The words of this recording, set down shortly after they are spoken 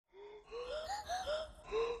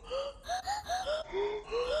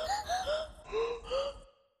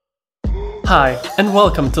Hi, and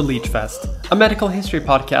welcome to LeechFest, a medical history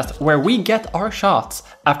podcast where we get our shots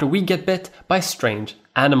after we get bit by strange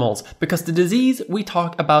animals, because the disease we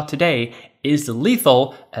talk about today is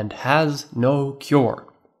lethal and has no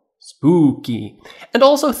cure. Spooky. And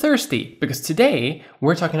also thirsty, because today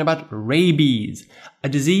we're talking about rabies, a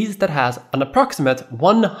disease that has an approximate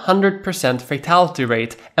 100% fatality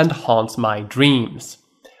rate and haunts my dreams.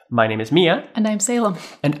 My name is Mia. And I'm Salem.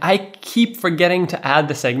 And I keep forgetting to add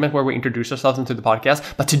the segment where we introduce ourselves into the podcast,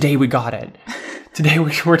 but today we got it. Today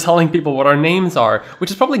we're telling people what our names are,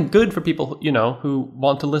 which is probably good for people, who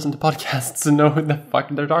want to listen to podcasts and know who the fuck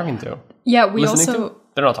they're talking to. Yeah, we also...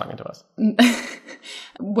 They're not talking to us.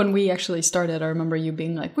 When we actually started, I remember you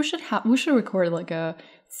being like, we should record like a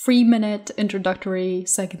 3-minute introductory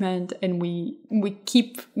segment, and we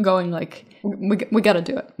keep going like, we gotta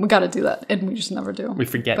do it. We gotta do that. And we just never do. We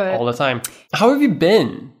forget all the time. How have you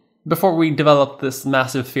been before we developed this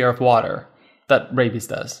massive fear of water that rabies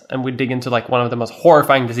does? And we dig into like one of the most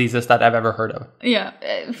horrifying diseases that I've ever heard of. Yeah.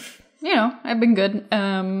 I've been good.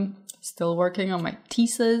 Still working on my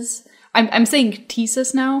thesis. I'm saying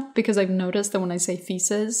thesis now because I've noticed that when I say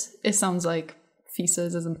feces, it sounds like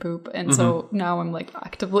feces isn't poop. And so now I'm like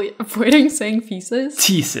actively avoiding saying feces.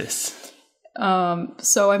 Thesis.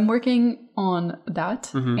 So I'm working on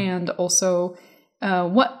that. And also,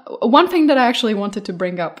 one thing that I actually wanted to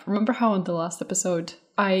bring up. Remember how in the last episode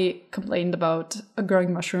I complained about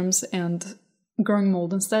growing mushrooms and growing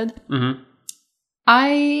mold instead?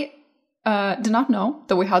 I did not know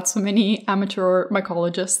that we had so many amateur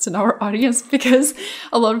mycologists in our audience, because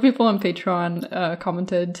a lot of people on Patreon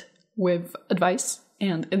commented with advice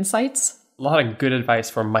and insights. A lot of good advice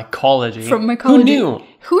from mycology.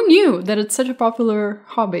 Who knew that it's such a popular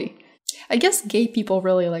hobby? I guess gay people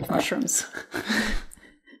really like mushrooms.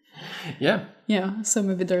 Yeah. Yeah, so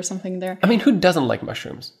maybe there's something there. I mean, who doesn't like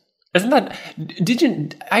mushrooms? Isn't that... Do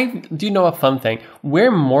you know a fun thing?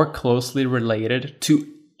 We're more closely related to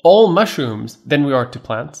all mushrooms than we are to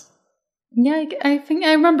plants. Yeah, I think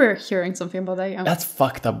I remember hearing something about that. Yeah. That's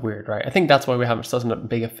fucked up weird, right? I think that's why we have such a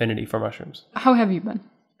big affinity for mushrooms. How have you been?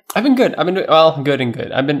 I've been good. Good and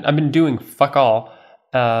good. I've been doing fuck all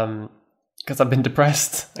because I've been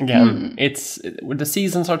depressed again. The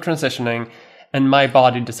seasons are transitioning, and my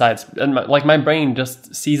body decides, and my brain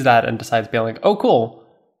just sees that and decides, being like, "Oh, cool,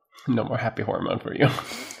 no more happy hormone for you.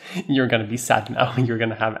 You're gonna be sad now. You're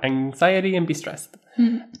gonna have anxiety and be stressed."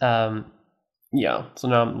 Yeah. So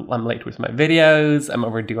now I'm late with my videos. I'm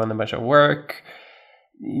overdue on a bunch of work.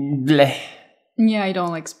 Bleh. Yeah, I don't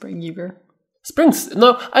like spring either.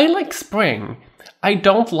 No, I like spring. I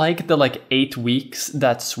don't like the 8 weeks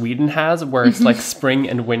that Sweden has, where it's like spring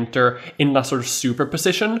and winter in a sort of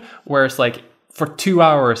superposition, where it's like for 2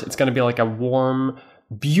 hours it's gonna be like a warm,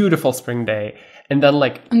 beautiful spring day, and then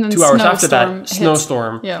 2 hours after that,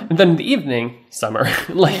 snowstorm. Yeah. And then in the evening, summer.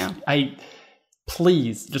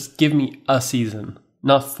 Please just give me a season,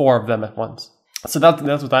 not 4 of them at once. So that's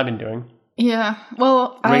what I've been doing. Yeah.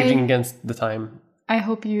 Well, raging against the time. I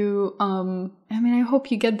hope you I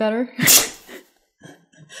hope you get better.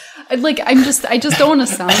 I just don't want to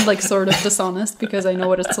sound like sort of dishonest, because I know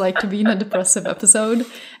what it's like to be in a depressive episode,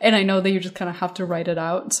 and I know that you just kind of have to write it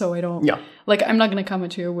out, so I don't I'm not going to come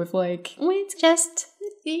at you with it's just,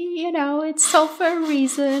 it's so for a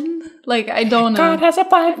reason. I don't know. God has a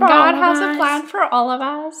plan for all of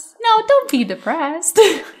us. No, don't be depressed.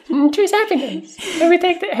 Choose happiness.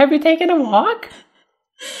 Have you taken a walk?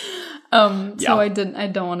 So I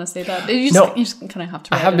don't want to say that. You just kind of have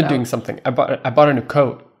to write I have been out. doing something. I bought a new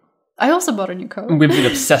coat. I also bought a new coat. We've been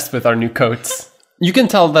obsessed with our new coats. You can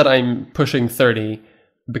tell that I'm pushing 30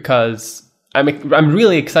 because I'm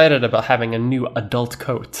really excited about having a new adult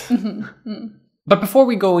coat. But before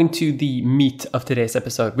we go into the meat of today's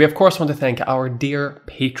episode, we of course want to thank our dear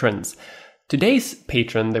patrons. Today's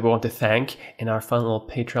patron that we want to thank in our fun little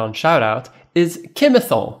Patreon shout out is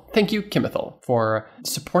Kimithel. Thank you, Kimithel, for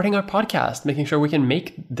supporting our podcast, making sure we can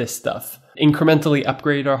make this stuff, incrementally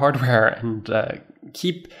upgrade our hardware, and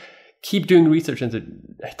keep doing research into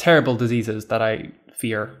terrible diseases that I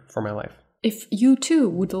fear for my life. If you too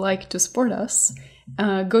would like to support us,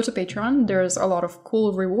 go to Patreon. There's a lot of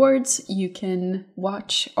cool rewards. You can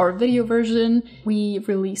watch our video version. We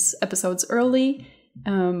release episodes early.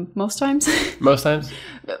 Most times.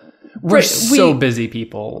 We're so busy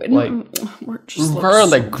people. We're on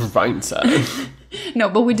the grind set. No,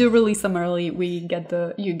 but we do release them early. You get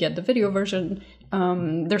the video version.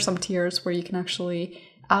 There's some tiers where you can actually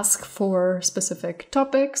ask for specific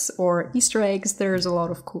topics or Easter eggs. There's a lot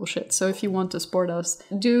of cool shit. So if you want to support us,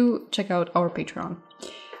 do check out our Patreon.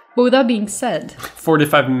 But with that being said...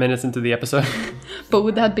 45 minutes into the episode. But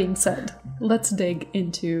with that being said, let's dig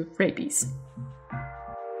into rabies.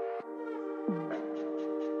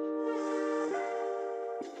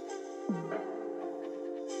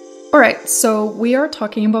 Alright, so we are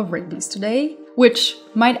talking about rabies today, which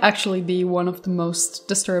might actually be one of the most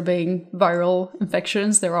disturbing viral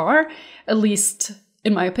infections there are. At least,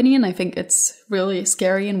 in my opinion, I think it's really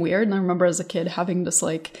scary and weird. And I remember as a kid having this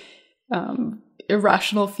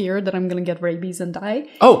irrational fear that I'm going to get rabies and die.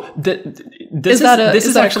 Oh, this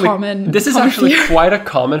is actually quite a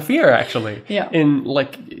common fear, actually. Yeah.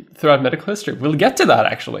 In throughout medical history, we'll get to that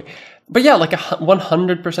actually. But yeah, like a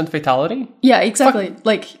 100% fatality. Yeah, exactly.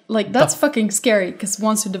 That's fucking scary because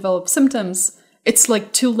once you develop symptoms, it's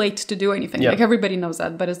too late to do anything. Yeah. Everybody knows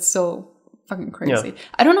that, but it's still fucking crazy. Yeah.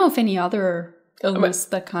 I don't know if any other illness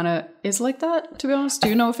that kind of is like that, to be honest. Do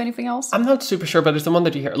you know if anything else? I'm not super sure, but it's the one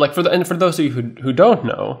that you hear. For those of you who don't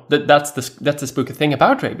know, that's the spooky thing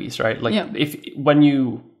about rabies, right? If when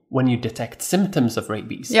you detect symptoms of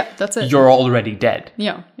rabies, that's it. You're already dead.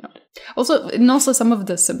 Yeah. Also some of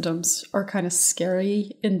the symptoms are kind of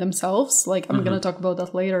scary in themselves. I'm going to talk about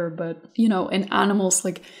that later, but in animals,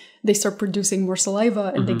 they start producing more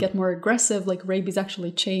saliva and they get more aggressive. Rabies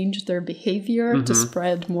actually change their behavior to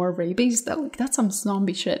spread more rabies. That's some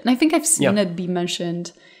zombie shit. And I think I've seen it be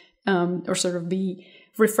mentioned or sort of be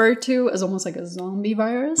referred to as almost like a zombie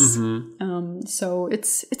virus. So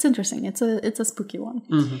it's interesting. It's a spooky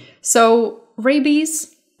one. So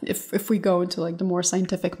rabies, if we go into the more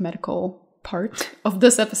scientific medical part of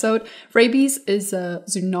this episode, rabies is a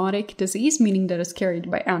zoonotic disease, meaning that it's carried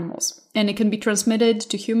by animals. And it can be transmitted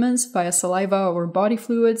to humans via saliva or body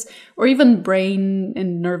fluids, or even brain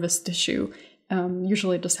and nervous tissue.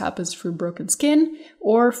 Usually it just happens through broken skin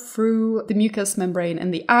or through the mucous membrane in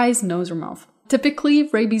the eyes, nose, or mouth. Typically,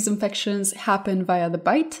 rabies infections happen via the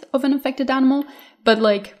bite of an infected animal, but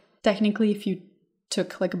technically if you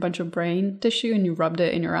took a bunch of brain tissue and you rubbed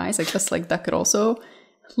it in your eyes, I guess that could also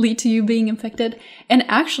lead to you being infected. And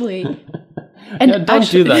actually... don't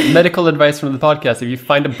do that. Medical advice from the podcast. If you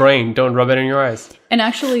find a brain, don't rub it in your eyes. And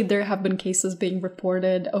actually, there have been cases being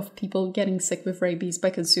reported of people getting sick with rabies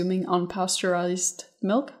by consuming unpasteurized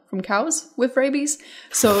milk from cows with rabies.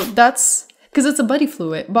 So that's... Because it's a body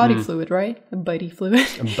fluid, right? A body fluid.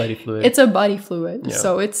 It's a body fluid. Yeah.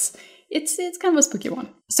 So it's kind of a spooky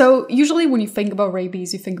one. So usually when you think about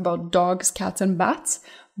rabies, you think about dogs, cats, and bats.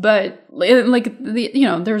 But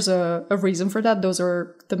there's a reason for that. Those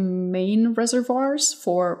are the main reservoirs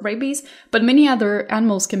for rabies. But many other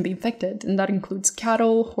animals can be infected, and that includes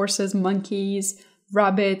cattle, horses, monkeys,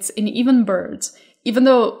 rabbits, and even birds. Even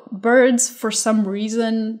though birds, for some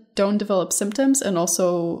reason, don't develop symptoms, and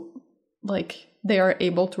also they are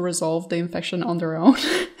able to resolve the infection on their own.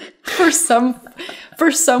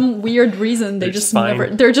 for some weird reason, they're just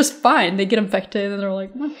fine. They get infected and they're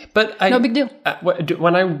like, no big deal.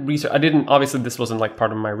 When I researched, obviously this wasn't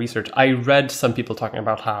part of my research. I read some people talking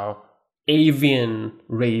about how avian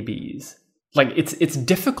rabies, it's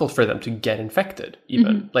difficult for them to get infected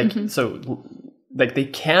even. So they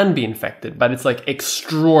can be infected, but it's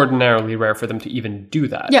extraordinarily rare for them to even do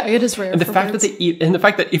that. Yeah, it is rare. And the fact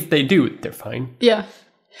that if they do, they're fine. Yeah.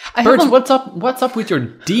 Birds, what's up with your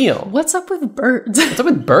deal? What's up with birds? What's up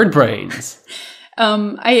with bird brains?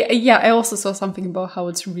 I also saw something about how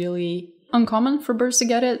it's really uncommon for birds to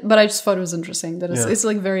get it, but I just thought it was interesting that it's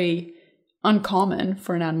very uncommon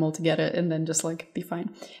for an animal to get it and then just be fine.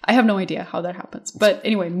 I have no idea how that happens. But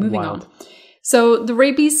anyway, moving on. So the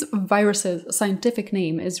rabies virus's scientific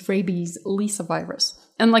name is rabies lyssavirus.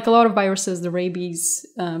 And like a lot of viruses, the rabies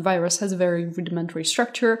virus has a very rudimentary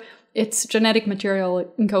structure. Its genetic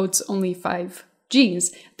material encodes only 5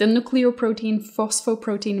 genes: the nucleoprotein,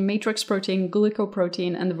 phosphoprotein, matrix protein,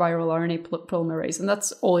 glycoprotein, and the viral RNA polymerase. And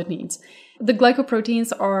that's all it needs. The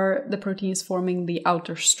glycoproteins are the proteins forming the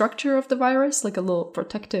outer structure of the virus, like a little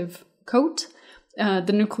protective coat.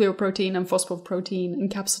 The nucleoprotein and phosphoprotein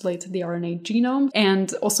encapsulate the RNA genome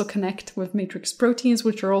and also connect with matrix proteins,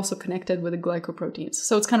 which are also connected with the glycoproteins.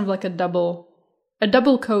 So it's kind of like a double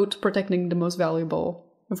coat protecting the most valuable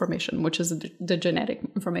information, which is the genetic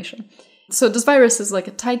information. So this virus is like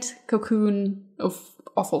a tight cocoon of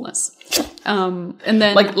awfulness. And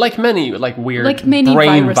then like many weird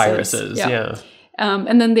brain viruses. Yeah.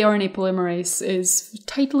 And then the RNA polymerase is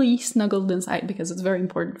tightly snuggled inside because it's very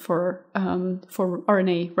important for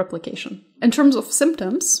RNA replication. In terms of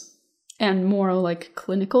symptoms and more like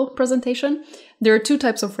clinical presentation, there are 2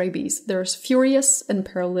 types of rabies. There's furious and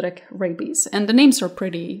paralytic rabies, and the names are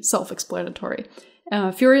pretty self-explanatory.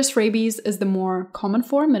 Furious rabies is the more common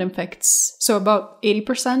form. It infects, so about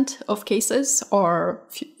 80% of cases are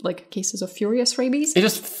cases of furious rabies. It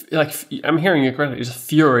just, I'm hearing you correctly, it's just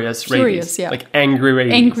furious rabies. Yeah. Like angry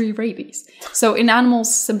rabies. Angry rabies. So in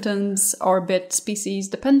animals, symptoms are a bit species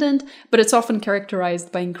dependent, but it's often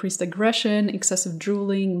characterized by increased aggression, excessive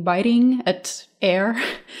drooling, biting at air,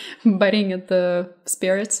 biting at the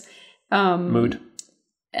spirits. Mood.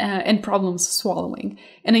 And problems swallowing.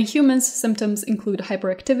 And in humans, symptoms include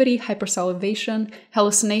hyperactivity, hypersalivation,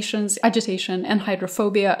 hallucinations, agitation, and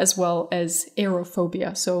hydrophobia, as well as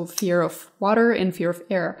aerophobia, so fear of water and fear of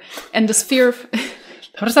air. And this fear of...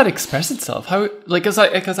 How does that express itself? How, because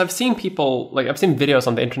I've seen people, I've seen videos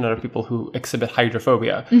on the internet of people who exhibit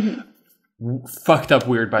hydrophobia. Mm-hmm. Fucked up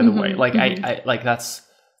weird, by the way.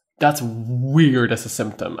 That's weird as a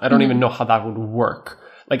symptom. I don't even know how that would work.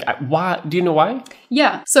 Why? Do you know why?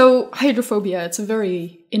 Yeah. So hydrophobia, it's a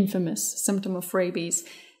very infamous symptom of rabies.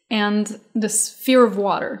 And this fear of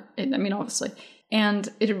water, obviously. And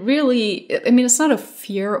it really, it's not a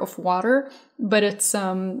fear of water, but it's,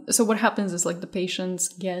 so what happens is the patients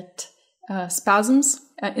get spasms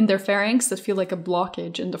in their pharynx that feel like a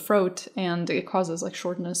blockage in the throat, and it causes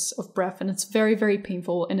shortness of breath, and it's very, very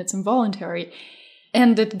painful, and it's involuntary.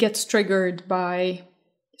 And it gets triggered by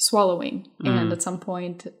swallowing. And at some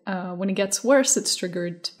point, when it gets worse, it's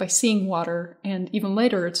triggered by seeing water. And even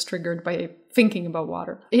later, it's triggered by thinking about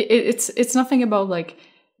water. It's nothing about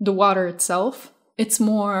the water itself. It's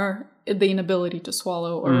more the inability to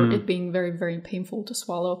swallow, or it being very, very painful to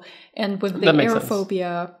swallow. And with the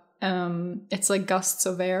aerophobia, it's gusts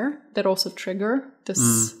of air that also trigger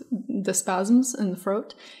the spasms in the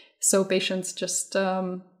throat. So patients just...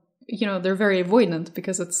 they're very avoidant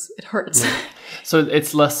because it hurts. Yeah. So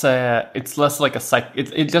it's less like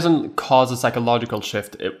it doesn't cause a psychological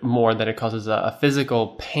shift more than it causes a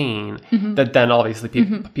physical pain that then obviously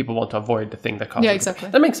people want to avoid the thing that causes it. Exactly.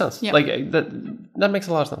 That makes sense. Yeah. That makes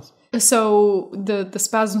a lot of sense. So the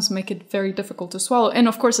spasms make it very difficult to swallow. And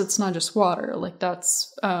of course it's not just water.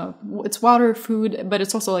 It's water, food, but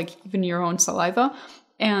it's also even your own saliva.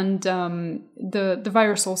 And the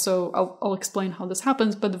virus also, I'll explain how this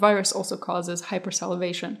happens, but the virus also causes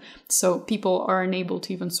hypersalivation. So people are unable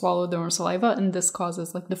to even swallow their own saliva, and this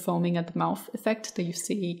causes the foaming at the mouth effect that you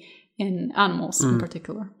see in animals in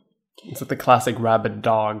particular. It's the classic rabid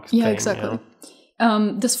dog thing. Yeah, exactly.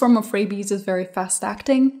 This form of rabies is very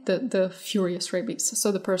fast-acting, the furious rabies.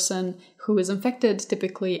 So the person who is infected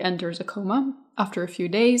typically enters a coma after a few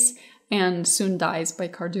days and soon dies by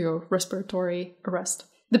cardiorespiratory arrest.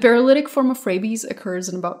 The paralytic form of rabies occurs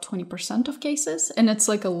in about 20% of cases, and it's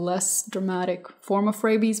a less dramatic form of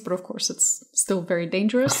rabies, but of course it's still very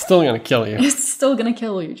dangerous. It's still going to kill you. It's still going to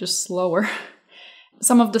kill you, just slower.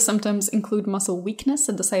 Some of the symptoms include muscle weakness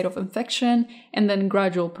at the site of infection, and then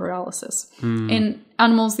gradual paralysis. In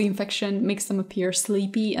animals, the infection makes them appear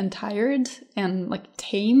sleepy and tired and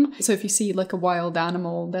tame. So if you see a wild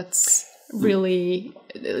animal that's really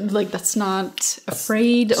that's not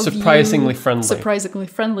afraid of surprisingly you,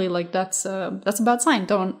 friendly that's a bad sign.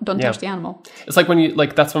 Don't touch the animal. It's when you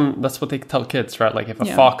that's what they tell kids, right? If a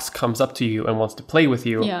fox comes up to you and wants to play with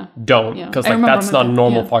you, don't, because that's not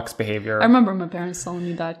normal fox behavior. I remember my parents telling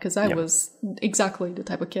me that because I was exactly the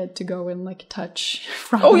type of kid to go and touch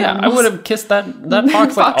animals. I would have kissed that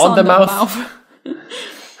fox on the mouth.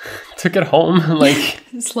 Took it home,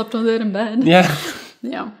 slept with it in bed.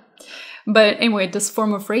 Yeah. But anyway, this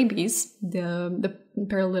form of rabies, the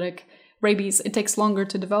paralytic rabies, it takes longer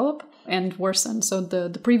to develop and worsen. So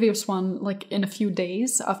the previous one, in a few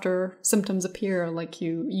days after symptoms appear,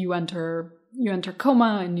 you enter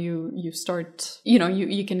coma and you start,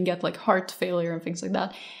 you can get heart failure and things like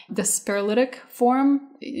that. This paralytic form,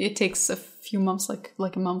 it takes a few months,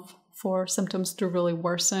 like a month, for symptoms to really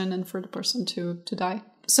worsen and for the person to die.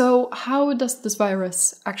 So how does this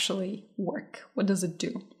virus actually work? What does it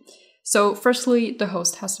do? So firstly, the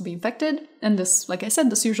host has to be infected. And this, like I said,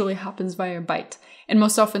 this usually happens via a bite. And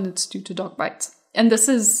most often it's due to dog bites. And this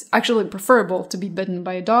is actually preferable to be bitten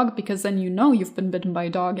by a dog because then you've been bitten by a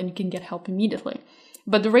dog and you can get help immediately.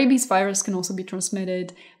 But the rabies virus can also be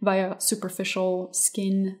transmitted via superficial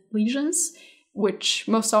skin lesions, which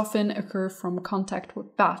most often occur from contact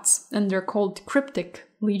with bats. And they're called cryptic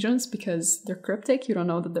lesions because they're cryptic. You don't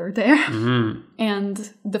know that they're there. Mm-hmm.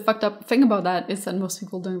 And the fucked up thing about that is that most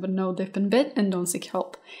people don't even know they've been bit and don't seek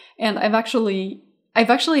help. And I've actually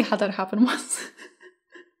had that happen once.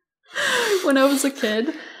 When I was a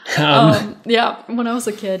kid. When I was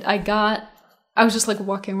a kid, I was just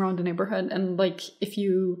walking around the neighborhood, and if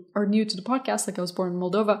you are new to the podcast, I was born in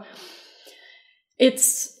Moldova.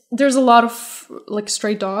 There's a lot of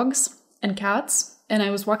stray dogs and cats, and I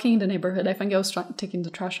was walking in the neighborhood. I think I was taking the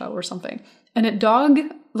trash out or something. And a dog,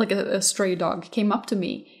 like a stray dog, came up to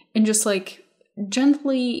me and just like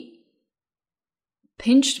gently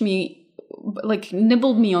pinched me, like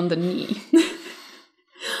nibbled me on the knee.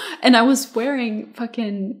 And I was wearing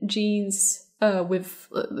fucking jeans with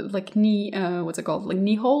like knee, what's it called? Like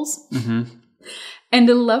knee holes. Mm-hmm. And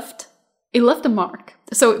it left a mark.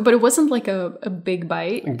 So, but it wasn't like a big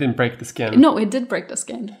bite. It didn't break the skin. No, it did break the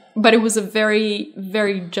skin. But it was a very,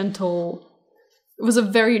 very gentle... It was a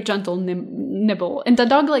very gentle nibble. And the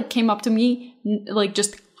dog like came up to me, like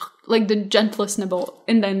just like the gentlest nibble,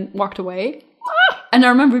 and then walked away. And I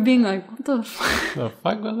remember being like, what the fuck? The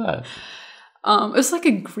fuck was that? It was like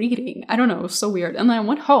a greeting. I don't know. It was so weird. And then I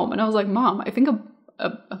went home and I was like, Mom, I think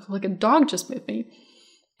like a dog just bit me.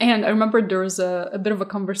 And I remember there was a bit of a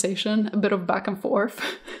conversation, a bit of back and forth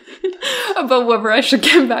about whether I should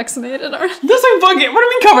get vaccinated or... This is bugging. What do you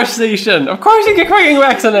mean conversation? Of course you get fucking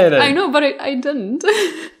vaccinated. I know, but I didn't.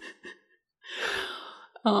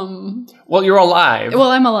 Well, you're alive. Well,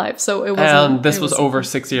 I'm alive, so it wasn't... And this was over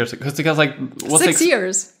 6 years ago. Because like... What, 6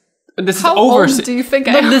 years? This is How over old do you think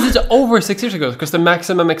I am? This is over 6 years ago. Because the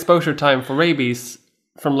maximum exposure time for rabies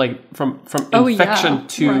from infection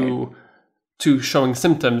to showing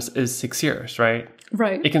symptoms is 6 years, right?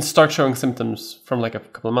 Right. It can start showing symptoms from like a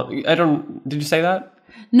couple of months. Did you say that?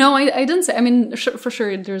 No, I didn't say. I mean, for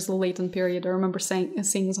sure, there's a latent period. I remember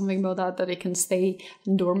seeing something about that it can stay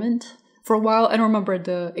dormant for a while. I don't remember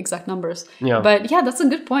the exact numbers. Yeah. But yeah, that's a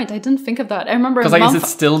good point. I didn't think of that. I remember... Because like, is it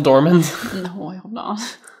still dormant? No, I hope not.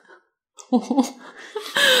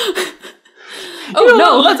 Oh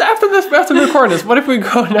no! Let's after we record this. What if we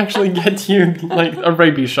go and actually get you like a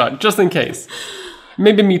rabies shot, just in case?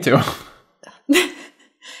 Maybe me too.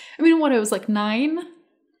 I mean, what? I was like 9.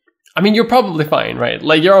 I mean, you're probably fine, right?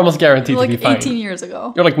 Like you're almost guaranteed to be fine. 18 years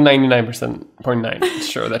ago. You're like 99.9%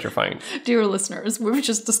 sure that you're fine. Dear listeners, we've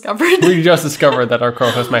just discovered. We just discovered that our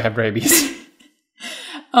co-host might have rabies.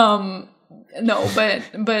 No, but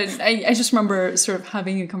I just remember sort of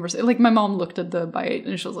having a conversation. Like my mom looked at the bite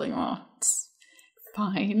and she was like, "Oh, it's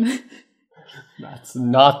fine." That's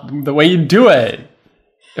not the way you do it.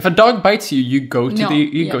 If a dog bites you, you go to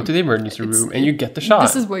the emergency room and you get the shot.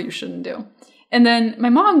 This is what you shouldn't do. And then my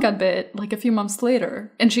mom got bit like a few months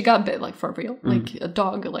later, and she got bit like for real. Like a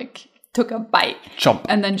dog like took a bite. Chomp.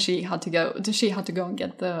 And then she had to go and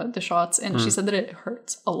get the shots, and she said that it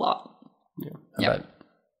hurts a lot. Yeah. I bet.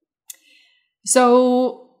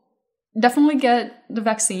 So definitely get the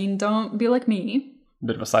vaccine. Don't be like me.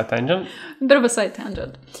 Bit of a side tangent.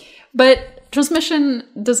 But transmission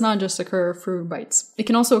does not just occur through bites. It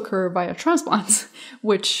can also occur via transplants,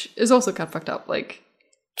 which is also kind of fucked up. Like,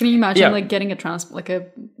 can you imagine like getting a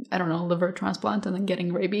liver transplant and then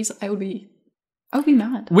getting rabies? I would be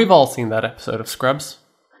mad. We've all seen that episode of Scrubs.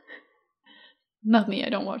 Not me. I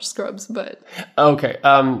don't watch Scrubs, but okay.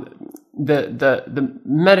 The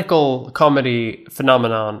medical comedy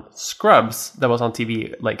phenomenon Scrubs that was on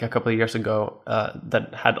TV like a couple of years ago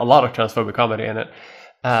that had a lot of transphobic comedy in it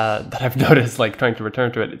that I've noticed like trying to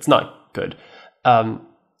return to it. It's not good.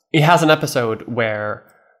 It has an episode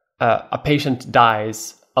where a patient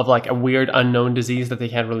dies of like a weird unknown disease that they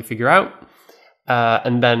can't really figure out,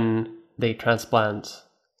 and then they transplant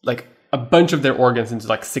like a bunch of their organs into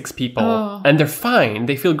like 6 people, and they're fine.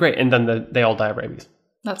 They feel great, and then they all die of rabies.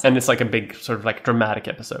 It's like a big sort of like dramatic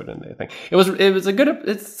episode, and they think it was a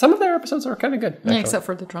good. Some of their episodes are kind of good, yeah, except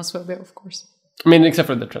for the transphobia, of course. I mean, except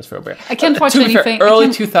for the transphobia. I can't watch anything. Fair, early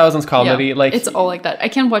 2000s comedy, like it's all like that. I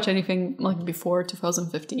can't watch anything like before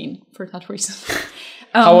 2015 for that reason.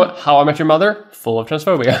 How I Met Your Mother, full of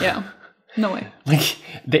transphobia. Yeah, no way. Like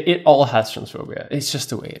it all has transphobia. It's just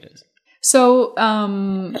the way it is. So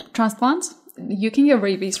transplants, you can get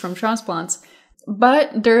rabies from transplants,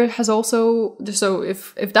 but there has also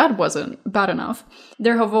if that wasn't bad enough,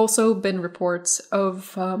 there have also been reports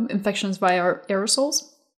of infections via aerosols.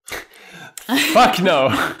 Fuck no.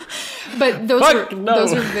 But those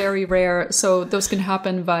are very rare. So those can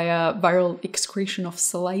happen via viral excretion of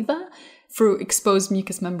saliva through exposed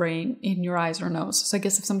mucous membrane in your eyes or nose. So I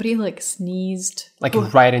guess if somebody like sneezed... Like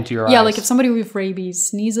right into your eyes. Yeah, like if somebody with rabies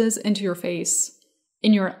sneezes into your face,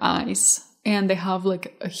 in your eyes, and they have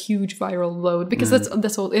like a huge viral load, because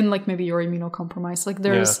that's all in like maybe you're immunocompromised. Like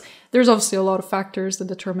there's obviously a lot of factors that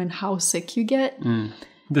determine how sick you get.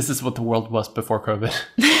 This is what the world was before COVID.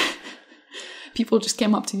 People just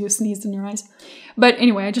came up to you, sneezed in your eyes. But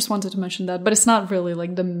anyway, I just wanted to mention that. But it's not really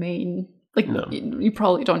like the main... Like, no. You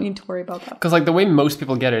probably don't need to worry about that. Because, like, the way most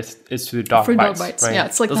people get it is through dog bites. Dog bites, right? Yeah.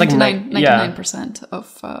 It's like 99%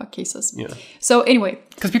 of cases. Yeah. So, anyway.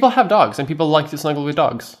 Because people have dogs, and people like to snuggle with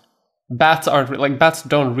dogs. bats aren't like bats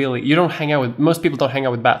don't really. You don't hang out with most people. Don't hang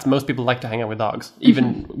out with bats. Most people like to hang out with dogs,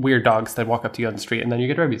 even weird dogs that walk up to you on the street, and then you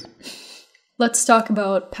get rabies. Let's talk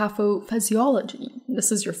about pathophysiology.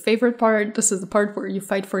 This is your favorite part. This is the part where you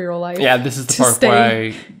fight for your life. Yeah, this is the part where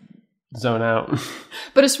I zone out.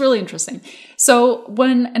 But it's really interesting. So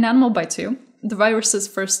when an animal bites you, the viruses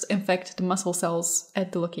first infect the muscle cells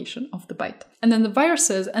at the location of the bite. And then the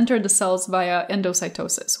viruses enter the cells via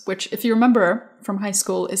endocytosis, which, if you remember from high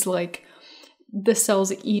school, is like the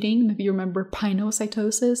cells eating. Maybe you remember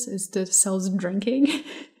pinocytosis is the cells drinking.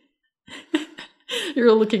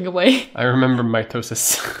 You're looking away. I remember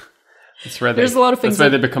mitosis. There's a lot of things.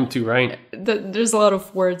 That's why they become two, right? There's a lot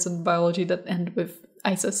of words in biology that end with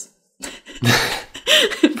ISIS.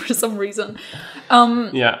 For some reason.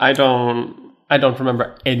 Yeah, I don't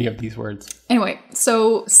remember any of these words. Anyway,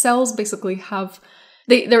 so cells basically have...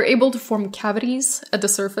 They're able to form cavities at the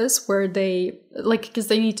surface where they... because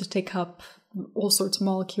they need to take up all sorts of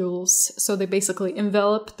molecules. So they basically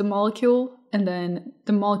envelop the molecule, and then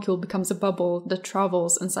the molecule becomes a bubble that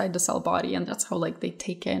travels inside the cell body, and that's how they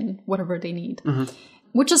take in whatever they need. Mm-hmm.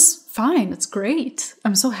 Which is fine. It's great.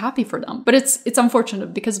 I'm so happy for them. But it's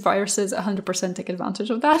unfortunate because viruses 100% take advantage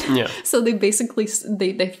of that. Yeah. So they basically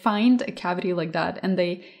they find a cavity like that, and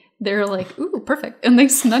they're like, ooh, perfect, and they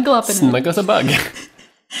snuggle up in it. Snug as a bug.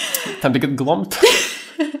 Time to get glumped.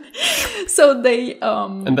 So they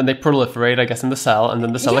and then they proliferate, I guess, in the cell, and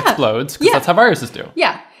then the cell explodes because that's how viruses do.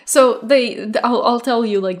 Yeah. So I'll tell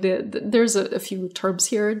you, there's a few terms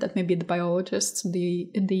here that maybe the biologists,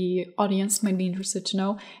 the audience might be interested to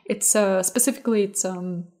know. It's specifically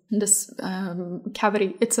this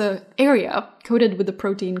cavity. It's a area coated with a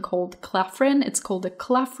protein called clathrin. It's called a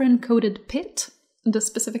clathrin-coated pit. The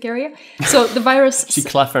specific area. So the virus... She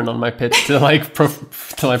clathrin on my pit till I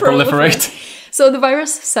proliferate. So the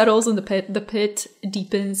virus settles in the pit. The pit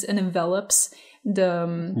deepens and envelops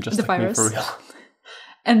the virus. Me for real.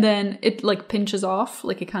 And then it pinches off.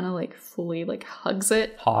 It kind of fully hugs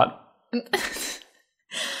it. Hot.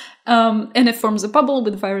 And it forms a bubble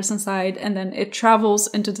with the virus inside, and then it travels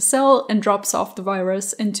into the cell and drops off the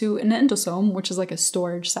virus into an endosome, which is like a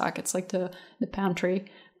storage sack. It's like the pantry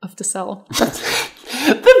of the cell.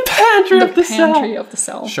 The pantry of the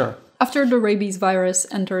cell. Sure. After the rabies virus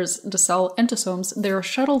enters the cell endosomes, they are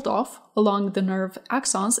shuttled off along the nerve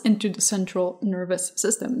axons into the central nervous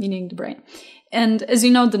system, meaning the brain. And as you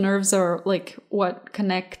know, the nerves are what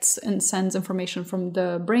connects and sends information from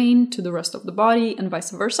the brain to the rest of the body and vice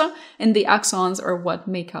versa. And the axons are what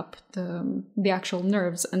make up the actual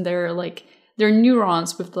nerves. And they're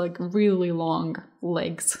neurons with really long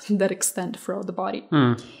legs that extend throughout the body.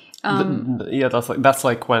 That's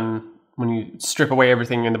like when you strip away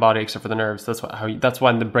everything in the body except for the nerves. That's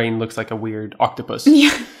when the brain looks like a weird octopus.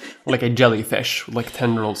 Yeah. Like a jellyfish,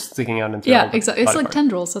 tendrils sticking out into exactly. It's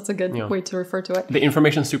tendrils. That's a good way to refer to it. The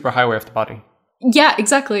information superhighway of the body. Yeah,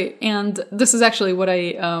 exactly. And this is actually what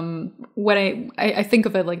I think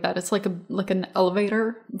of it like that. It's like an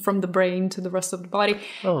elevator from the brain to the rest of the body.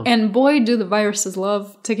 Oh. And boy, do the viruses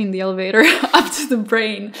love taking the elevator up to the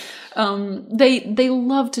brain. They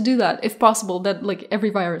love to do that. If possible, that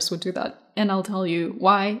every virus would do that. And I'll tell you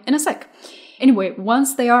why in a sec. Anyway,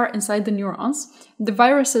 once they are inside the neurons, the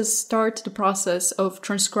viruses start the process of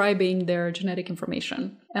transcribing their genetic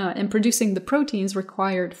information and producing the proteins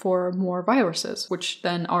required for more viruses, which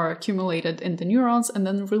then are accumulated in the neurons and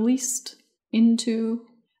then released into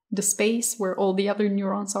the space where all the other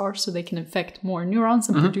neurons are so they can infect more neurons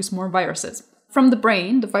and produce more viruses. From the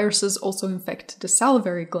brain, the viruses also infect the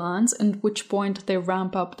salivary glands, at which point they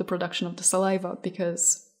ramp up the production of the saliva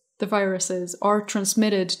because the viruses are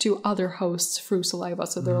transmitted to other hosts through saliva.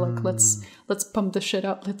 So they're let's pump this shit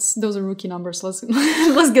up. Those are rookie numbers. Let's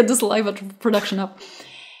get the saliva production up.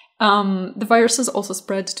 The viruses also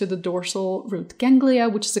spread to the dorsal root ganglia,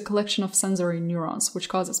 which is a collection of sensory neurons, which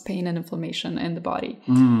causes pain and inflammation in the body.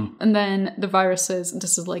 And then the viruses,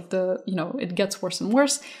 this is it gets worse and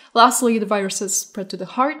worse. Lastly, the viruses spread to the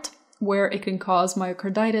heart, where it can cause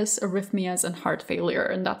myocarditis, arrhythmias, and heart failure.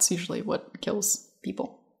 And that's usually what kills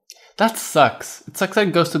people. That sucks. It sucks that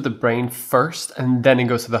it goes to the brain first and then it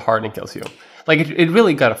goes to the heart and kills you. It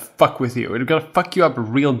really gotta fuck with you. It gotta fuck you up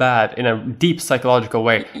real bad in a deep psychological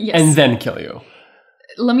way and then kill you.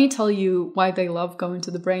 Let me tell you why they love going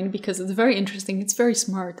to the brain, because it's very interesting, it's very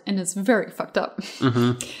smart, and it's very fucked up.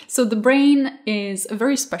 Mm-hmm. So the brain is a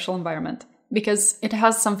very special environment because it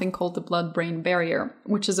has something called the blood-brain barrier,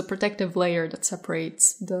 which is a protective layer that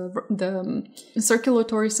separates the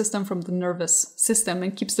circulatory system from the nervous system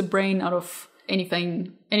and keeps the brain out of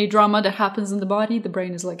any drama that happens in the body, the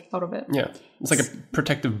brain is like out of it. Yeah. It's like a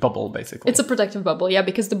protective bubble, basically. It's a protective bubble, yeah,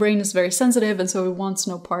 because the brain is very sensitive, and so it wants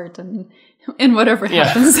no part in whatever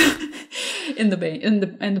happens in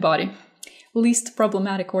the body. Least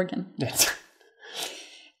problematic organ. Yes.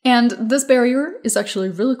 And this barrier is actually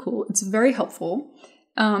really cool. It's very helpful.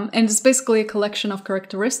 And it's basically a collection of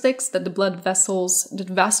characteristics that the blood vessels that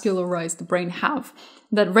vascularize the brain have,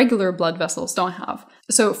 that regular blood vessels don't have.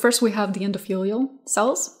 So first we have the endothelial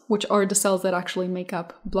cells, which are the cells that actually make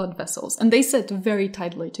up blood vessels. And they sit very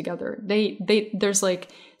tightly together. There's like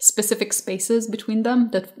specific spaces between them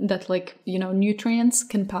that like, nutrients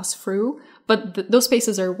can pass through. But those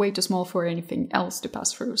spaces are way too small for anything else to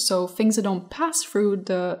pass through. So things that don't pass through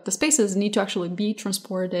the spaces need to actually be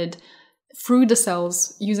transported through the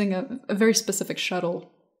cells using a very specific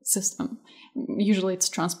shuttle system. Usually it's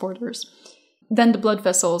transporters. Then the blood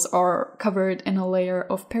vessels are covered in a layer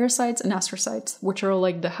of pericytes and astrocytes, which are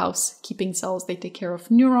like the housekeeping cells. They take care of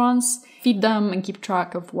neurons, feed them, and keep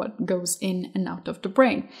track of what goes in and out of the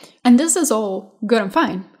brain. And this is all good and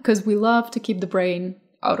fine, because we love to keep the brain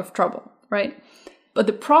out of trouble, right? But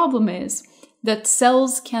the problem is that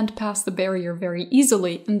cells can't pass the barrier very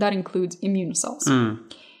easily, and that includes immune cells.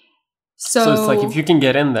 So it's like if you can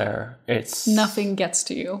get in there, it's... nothing gets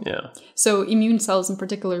to you. Yeah. So immune cells, in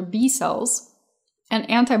particular B cells, and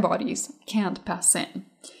antibodies can't pass in.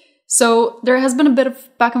 So there has been a bit of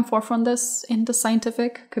back and forth on this in the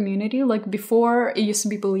scientific community. Like before, it used to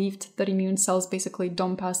be believed that immune cells basically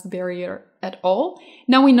don't pass the barrier at all.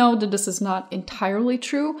 Now we know that this is not entirely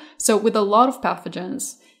true. So with a lot of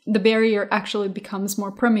pathogens, the barrier actually becomes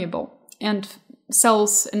more permeable. And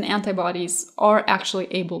cells and antibodies are actually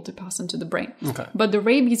able to pass into the brain. Okay. But the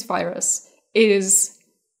rabies virus is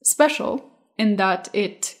special in that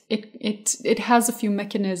it has a few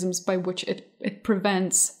mechanisms by which it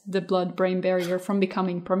prevents the blood-brain barrier from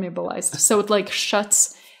becoming permeabilized. So it like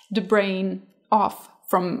shuts the brain off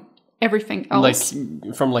from everything else.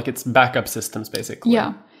 Like from like its backup systems, basically.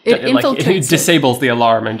 Yeah. It infiltrates it disables the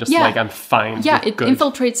alarm and just like, I'm fine. Yeah, it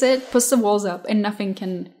infiltrates it, puts the walls up, and nothing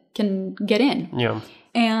can get in. Yeah.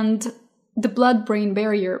 And the blood-brain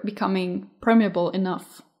barrier becoming permeable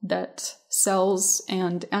enough that cells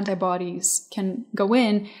and antibodies can go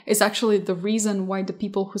in is actually the reason why the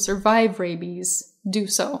people who survive rabies do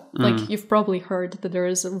so. Like you've probably heard that there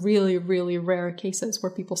is really, really rare cases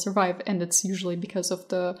where people survive, and it's usually because of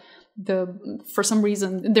the for some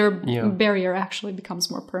reason their barrier actually becomes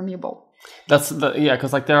more permeable. Because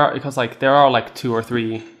there are like 2 or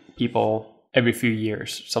 3 people every few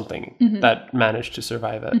years, something that manage to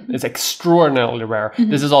survive it. It's extraordinarily rare.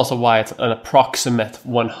 This is also why it's an approximate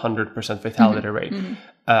 100% fatality rate,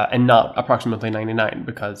 and not approximately 99,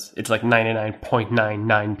 because it's like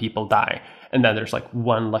 99.99 people die. And then there's like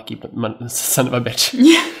one lucky son of a bitch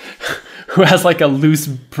who has like a loose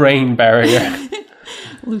brain barrier.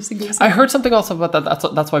 Loosey-goosey. I heard something also about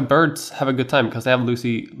that. That's why birds have a good time, because they have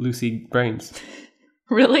loosey brains.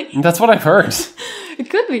 Really? That's what I've heard. It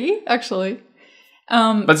could be, actually.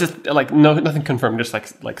 But just like nothing confirmed, just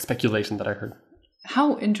like speculation that I heard.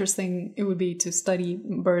 How interesting it would be to study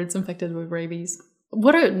birds infected with rabies.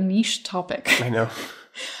 What a niche topic. I know.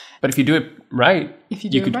 But if you do it right,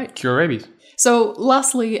 you could cure rabies. So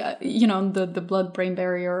lastly, the blood-brain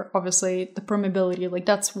barrier, obviously the permeability, like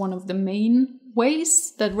that's one of the main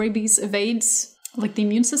ways that rabies evades like the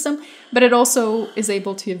immune system, but it also is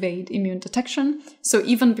able to evade immune detection. So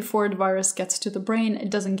even before the virus gets to the brain, it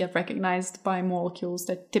doesn't get recognized by molecules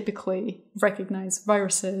that typically recognize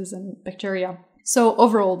viruses and bacteria. So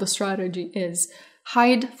overall, the strategy is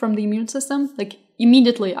hide from the immune system, like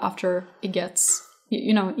immediately after it gets,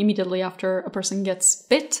 immediately after a person gets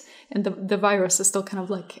bit and the virus is still kind of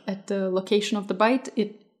like at the location of the bite,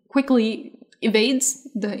 it quickly evades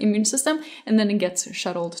the immune system, and then it gets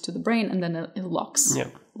shuttled to the brain, and then it locks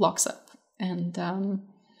up. And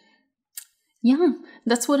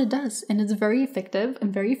that's what it does. And it's very effective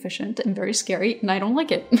and very efficient and very scary, and I don't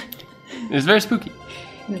like it. It's very spooky.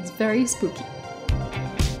 And it's very spooky.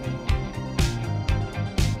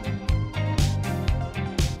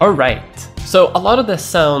 All right. So a lot of this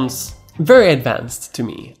sounds very advanced to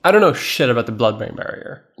me. I don't know shit about the blood-brain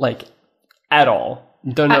barrier, like at all.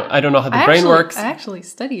 I don't know how the brain works. I actually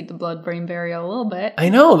studied the blood-brain barrier a little bit. I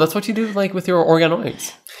know, that's what you do like with your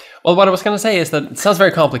organoids. Well, what I was going to say is that it sounds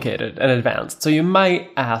very complicated and advanced. So you might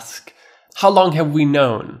ask, how long have we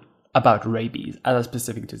known about rabies as a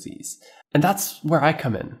specific disease? And that's where I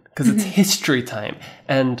come in, because it's history time.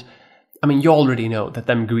 And I mean, you already know that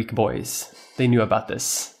them Greek boys, they knew about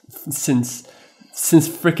this since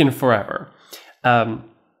frickin' forever.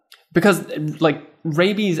 Because, like,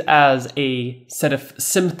 rabies as a set of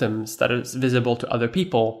symptoms that is visible to other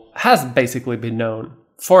people has basically been known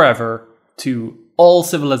forever to all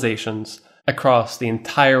civilizations across the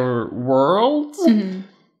entire world.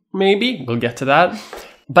 Maybe we'll get to that.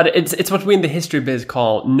 But it's what we in the history biz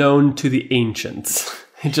call known to the ancients.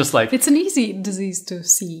 Just like, it's an easy disease to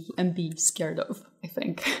see and be scared of, I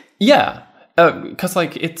think. Yeah, because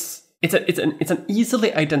like it's an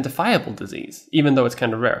easily identifiable disease, even though it's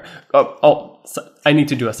kind of rare. I need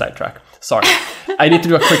to do a sidetrack. Sorry, I need to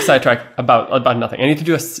do a quick sidetrack about nothing. I need to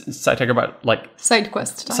do a sidetrack about like side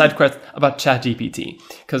quest about ChatGPT,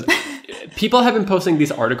 because people have been posting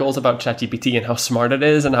these articles about ChatGPT and how smart it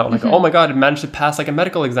is and how like, oh my god, it managed to pass like a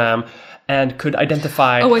medical exam and could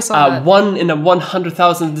identify 1 in a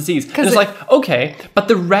 100,000 disease. And it's like, okay, but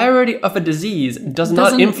the rarity of a disease doesn't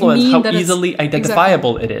not influence how easily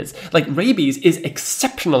identifiable it is. Like rabies is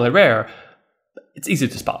exceptionally rare. It's easy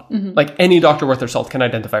to spot. Like any doctor worth their salt can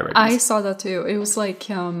identify rabies. I saw that too. It was like,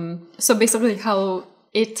 so basically how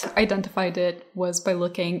it identified it was by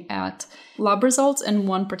looking at lab results, and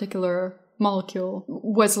one particular molecule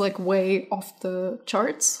was like way off the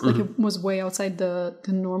charts. Like it was way outside the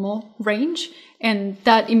normal range, and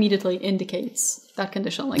that immediately indicates that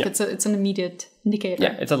condition. Like it's an immediate indicator.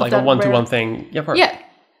 Yeah, it's like a one-to-one thing. Yeah,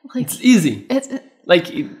 like, it's easy.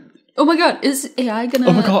 Like, oh my god, is AI gonna?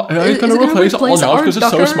 Oh my god, AI is gonna replace all jobs because it's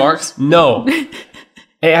so smart? No,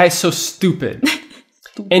 AI is so stupid.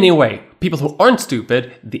 Anyway, people who aren't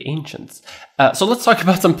stupid, the ancients. So let's talk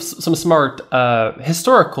about some smart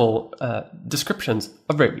historical descriptions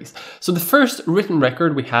of rabies. So the first written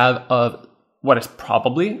record we have of what is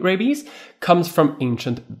probably rabies comes from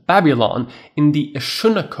ancient Babylon in the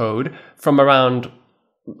Ashuna Code from around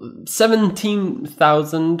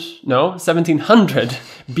 1700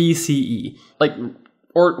 BCE,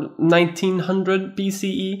 or 1900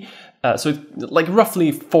 BCE. So like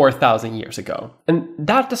roughly 4,000 years ago. And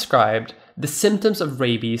that described the symptoms of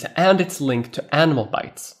rabies and its link to animal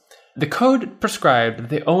bites. The code prescribed that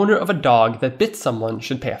the owner of a dog that bit someone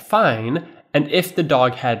should pay a fine, and if the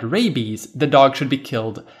dog had rabies, the dog should be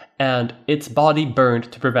killed and its body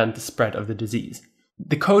burned to prevent the spread of the disease.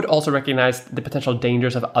 The code also recognized the potential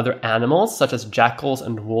dangers of other animals, such as jackals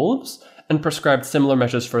and wolves, and prescribed similar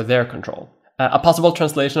measures for their control. A possible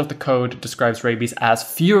translation of the code describes rabies as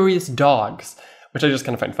furious dogs, which I just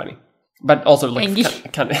kind of find funny. But also like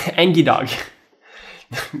kind of angry dog.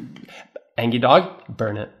 Angry dog,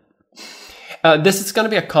 burn it. This is going to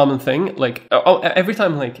be a common thing. Like every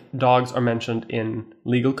time like dogs are mentioned in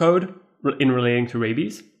legal code in relating to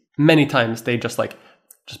rabies, many times they just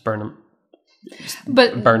burn them.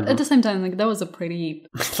 But at the same time, like that was a pretty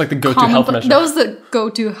it's like the go-to health measure. That was the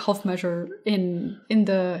go-to health measure in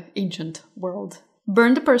the ancient world.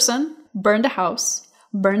 Burn the person, burn the house,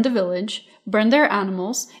 burn the village, burn their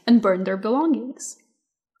animals, and burn their belongings.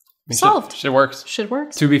 Solved. Shit works. Shit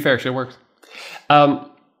works. To be fair, shit works.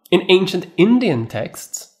 In ancient Indian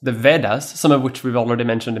texts, the Vedas, some of which we've already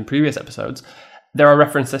mentioned in previous episodes, there are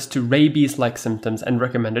references to rabies-like symptoms and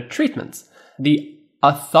recommended treatments. The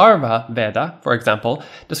Atharva Veda, for example,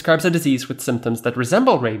 describes a disease with symptoms that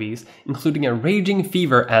resemble rabies, including a raging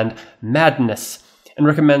fever and madness, and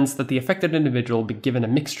recommends that the affected individual be given a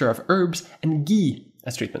mixture of herbs and ghee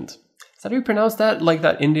as treatment. Is that how you pronounce that? Like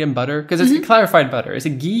that Indian butter? Because it's clarified butter. Is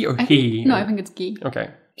it ghee or ghee? No, I think it's ghee. Okay.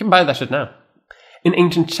 You can buy that shit now. In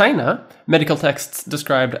ancient China, medical texts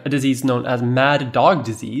described a disease known as mad dog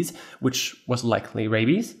disease, which was likely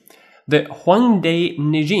rabies. The Huangde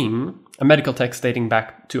Nijing, a medical text dating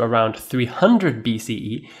back to around 300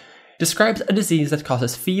 BCE, describes a disease that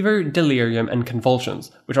causes fever, delirium, and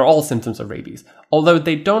convulsions, which are all symptoms of rabies, although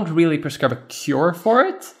they don't really prescribe a cure for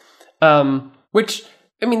it, which,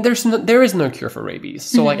 I mean, there is no cure for rabies,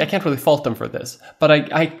 so like I can't really fault them for this. But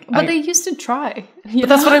they used to try. But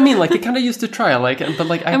that's what I mean. Like they kind of used to try.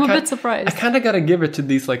 I'm a bit surprised. I kind of gotta give it to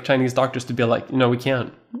these like Chinese doctors to be like, no, we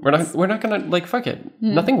can't. We're not gonna like fuck it.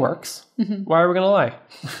 Nothing works. Why are we gonna lie?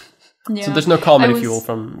 Yeah. So there's no comedy fuel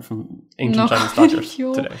from ancient Chinese doctors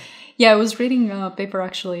today. Yeah, I was reading a paper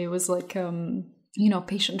actually. It was like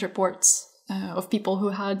patient reports of people who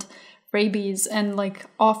had rabies, and like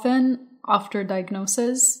often after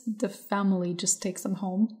diagnosis, the family just takes them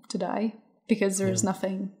home to die because there's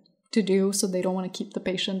nothing to do, so they don't want to keep the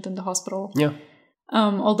patient in the hospital. Yeah.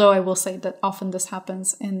 Although I will say that often this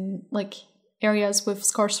happens in like areas with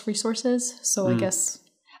scarce resources. So I guess,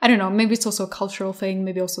 I don't know, maybe it's also a cultural thing.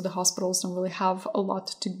 Maybe also the hospitals don't really have a lot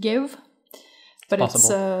to give. But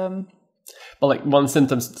possible. But like when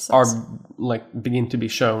symptoms are like begin to be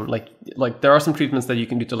shown, like there are some treatments that you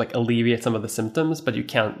can do to like alleviate some of the symptoms, but you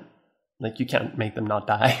can't make them not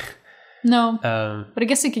die. No, but I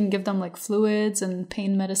guess you can give them like fluids and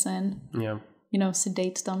pain medicine. Yeah.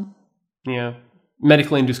 Sedate them. Yeah.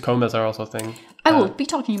 Medically induced comas are also a thing. I will be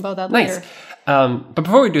talking about that later. But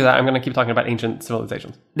before we do that, I'm going to keep talking about ancient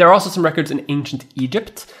civilizations. There are also some records in ancient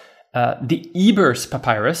Egypt. The Ebers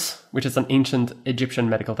Papyrus, which is an ancient Egyptian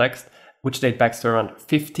medical text, which dates back to around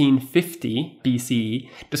 1550 BCE,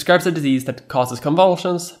 describes a disease that causes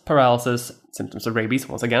convulsions, paralysis, symptoms of rabies,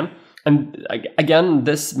 once again. And again,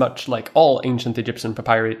 this much like all ancient Egyptian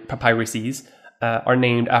papyruses are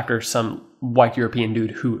named after some white European dude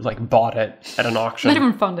who like bought it at an auction. Not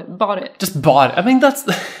even found it, bought it. Just bought it. I mean, that's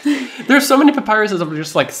there's so many papyruses of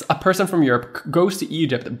just like a person from Europe goes to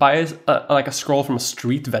Egypt, buys like a scroll from a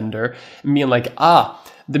street vendor, and being like,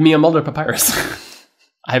 the Mia Mulder papyrus.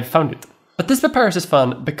 I've found it. But this papyrus is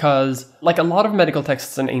fun because, like a lot of medical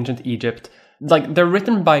texts in ancient Egypt, like they're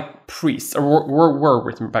written by priests, or were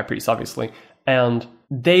written by priests, obviously, and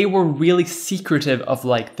they were really secretive of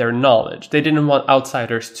like their knowledge. They didn't want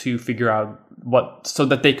outsiders to figure out so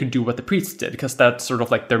that they could do what the priests did, because that's sort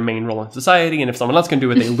of like their main role in society. And if someone else can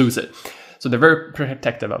do it, they lose it. So they're very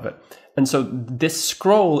protective of it. And so this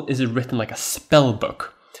scroll is written like a spell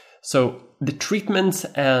book. So the treatments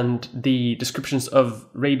and the descriptions of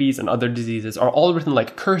rabies and other diseases are all written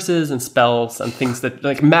like curses and spells and things that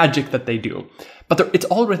like magic that they do. But it's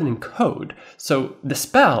all written in code. So the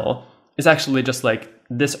spell is actually just like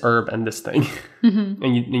this herb and this thing,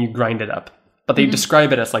 and you grind it up. But they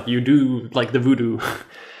describe it as like you do like the voodoo.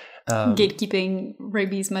 Gatekeeping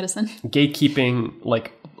rabies medicine. Gatekeeping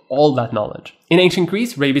like all that knowledge. In ancient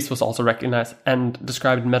Greece, rabies was also recognized and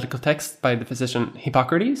described in medical texts by the physician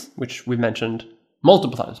Hippocrates, which we've mentioned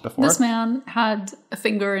multiple times before. This man had a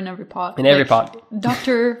finger in every pot. In every pot.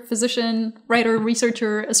 Doctor, physician, writer,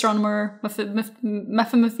 researcher, astronomer,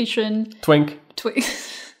 mathematician. Twink.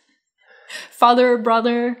 Father,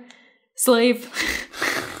 brother, slave.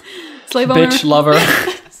 Slave owner. Bitch lover.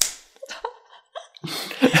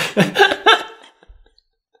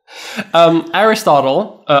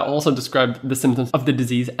 Aristotle also described the symptoms of the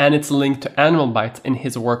disease and its link to animal bites in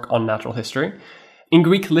his work on natural history. In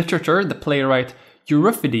Greek literature, the playwright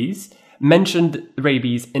Euripides mentioned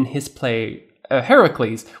rabies in his play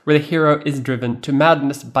Heracles, where the hero is driven to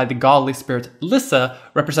madness by the godly spirit Lyssa,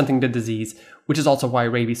 representing the disease, which is also why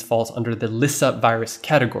rabies falls under the Lyssa virus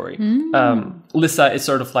category. Lyssa is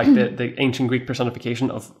sort of like the ancient Greek personification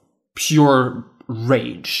of pure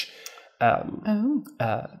rage.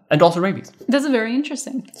 And also rabies. That's very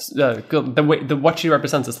interesting. What she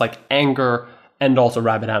represents is like anger and also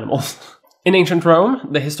rabid animals. In ancient Rome,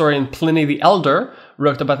 the historian Pliny the Elder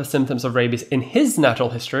wrote about the symptoms of rabies in his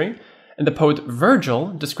natural history, and the poet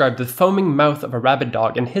Virgil described the foaming mouth of a rabid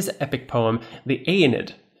dog in his epic poem, the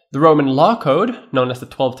Aeneid. The Roman law code, known as the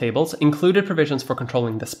 12 Tables, included provisions for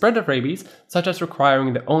controlling the spread of rabies, such as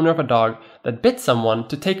requiring the owner of a dog that bit someone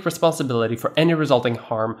to take responsibility for any resulting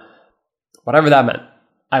harm, whatever that meant.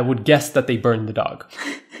 I would guess that they burned the dog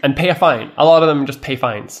and pay a fine. A lot of them just pay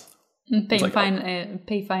fines. Pay fine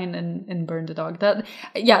and burn the dog.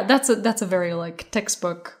 That's a very like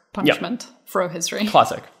textbook punishment for history.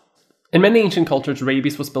 Classic. In many ancient cultures,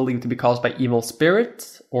 rabies was believed to be caused by evil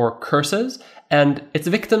spirits or curses, and its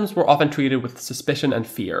victims were often treated with suspicion and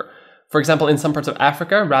fear. For example, in some parts of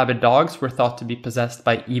Africa, rabid dogs were thought to be possessed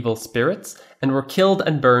by evil spirits and were killed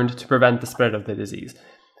and burned to prevent the spread of the disease,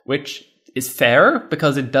 which is fair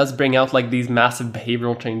because it does bring out like these massive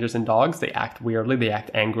behavioral changes in dogs. They act weirdly, they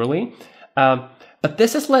act angrily. But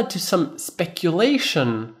this has led to some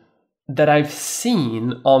speculation that I've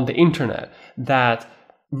seen on the internet that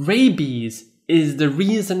rabies is the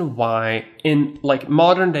reason why in like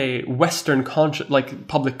modern day Western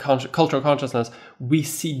public cultural consciousness, we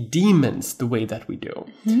see demons the way that we do.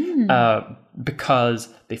 Because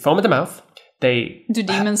they foam at the mouth. Do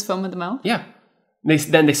demons foam at the mouth? Yeah.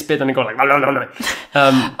 Then they spit and they go like blah, blah,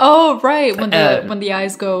 blah. Oh right, when the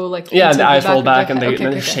eyes go like and the eyes roll back and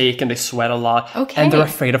they shake and they sweat a lot. Okay. And they're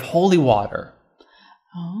afraid of holy water.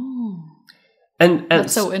 Oh. And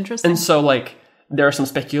that's so interesting. And so like there's some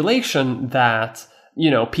speculation that,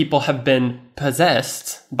 people have been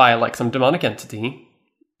possessed by like some demonic entity,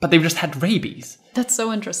 but they've just had rabies. That's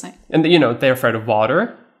so interesting. And they're afraid of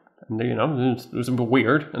water. And it's a bit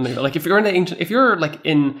weird. And like if you're like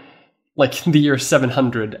in like the year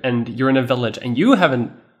 700 and you're in a village and you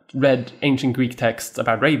haven't read ancient Greek texts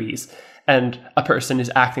about rabies and a person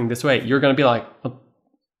is acting this way, you're going to be like, what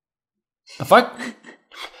the fuck?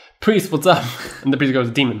 Priest, what's up? And the priest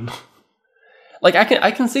goes, demon. Like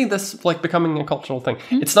I can see this like becoming a cultural thing.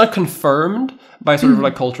 It's not confirmed by sort of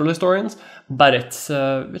like cultural historians, but it's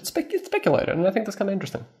speculated, and I think that's kind of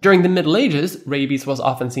interesting. During the Middle Ages, rabies was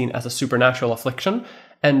often seen as a supernatural affliction,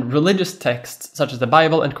 and religious texts such as the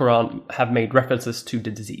Bible and Quran have made references to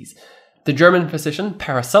the disease. The German physician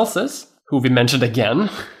Paracelsus, who we mentioned again.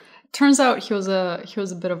 Turns out he was a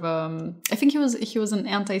bit of a. I think he was an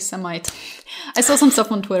anti-Semite. I saw some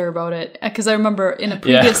stuff on Twitter about it because I remember in a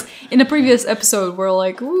previous episode we're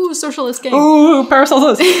like, ooh, socialist gang. Ooh,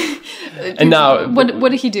 Paracelsus. And now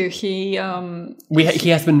what did he do? He has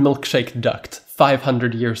been milkshake ducked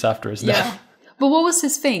 500 years after his death. Yeah. But what was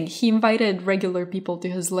his thing? He invited regular people to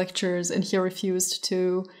his lectures, and he refused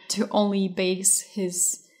to only base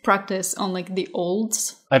his practice on like the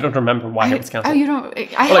olds. I don't remember why he was cancelled. Oh, you don't?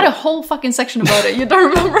 I had a whole fucking section about it. You don't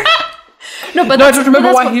remember? I don't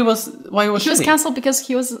remember why he was. He was cancelled because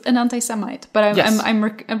he was an anti-Semite. But I'm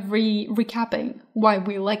recapping why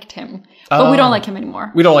we liked him, but we don't like him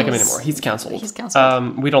anymore. We don't like him anymore. He's cancelled. He's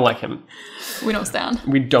cancelled. We don't like him. We don't stand.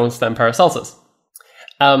 We don't stand Paracelsus.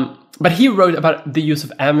 But he wrote about the use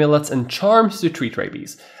of amulets and charms to treat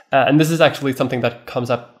rabies, and this is actually something that comes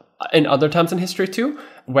up in other times in history too,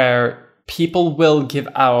 where people will give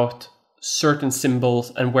out certain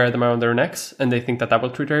symbols and wear them around their necks, and they think that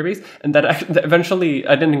will treat rabies. And that eventually,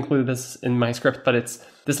 I didn't include this in my script, but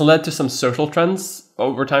this led to some social trends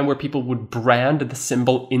over time where people would brand the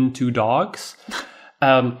symbol into dogs,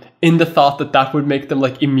 in the thought that would make them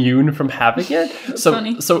like immune from having it.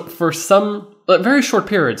 So for some very short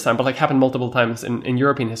periods of time, but like happened multiple times in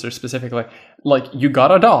European history specifically, like you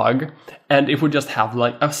got a dog and it would just have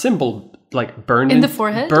like a symbol like burned in the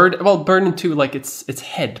forehead, burned into like its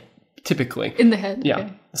head, typically in the head. Yeah.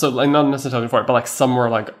 Okay. So like not necessarily forehead, but like somewhere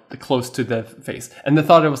like close to the face, and they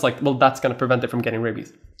thought it was like, well, that's going to prevent it from getting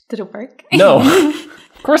rabies. Did it work? No,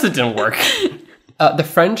 of course it didn't work. The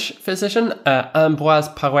French physician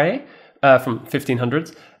Ambroise Paré from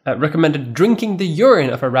 1500s recommended drinking the urine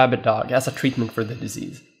of a rabid dog as a treatment for the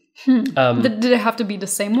disease. Did it have to be the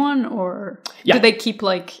same one, or did they keep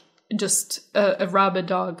like just a rabid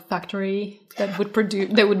dog factory that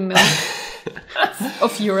would milk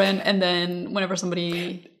of urine, and then whenever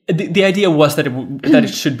somebody... The idea was that it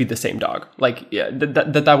should be the same dog. Like, yeah,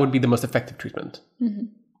 that would be the most effective treatment. Mm-hmm.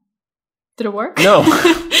 Did it work? No.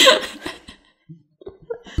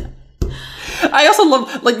 I also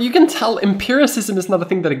love, like, you can tell empiricism is not a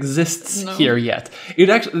thing that exists here yet.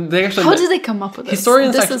 How did they come up with this?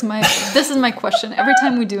 This is my question. Every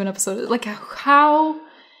time we do an episode, like,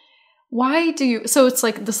 why do you... So it's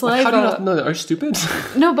like the saliva... How do you not know that? Are you stupid?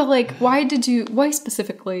 No, but like, why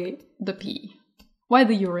specifically the pee? Why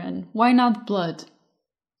the urine? Why not blood?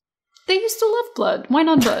 They used to love blood. Why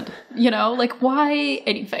not blood? Like, why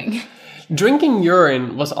anything? Drinking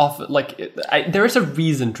urine was often, like, there is a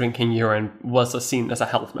reason drinking urine was seen as a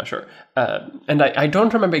health measure. And I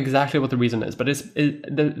don't remember exactly what the reason is, but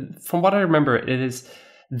from what I remember, it is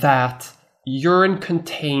that urine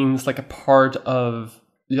contains, like, a part of,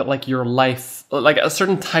 like, your life, like, a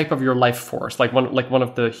certain type of your life force, like one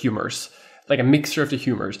of the humors, like a mixture of the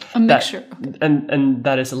humors. A mixture. And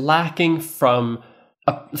that is lacking from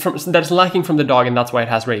the dog, and that's why it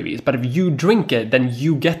has rabies. But if you drink it, then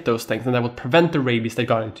you get those things, and that will prevent the rabies that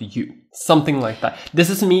got into you. Something like that. This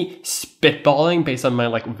is me spitballing based on my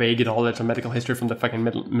like vague knowledge of medical history from the fucking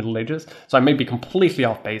Middle Ages. So I may be completely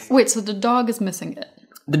off base. Wait, so the dog is missing it?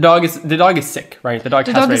 The dog is sick, right? The dog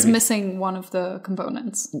has rabies. Is missing one of the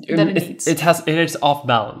components that it needs. It is off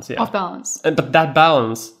balance. Yeah. Off balance. But that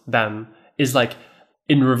balance then is like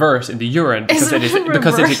in reverse in the urine because it is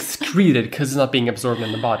excreted because it's not being absorbed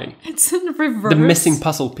in the body. It's in reverse. The missing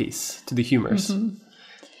puzzle piece to the humors. Mm-hmm.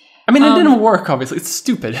 I mean, it didn't work, obviously. It's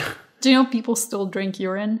stupid. Do you know people still drink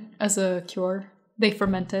urine as a cure? They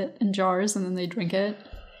ferment it in jars and then they drink it.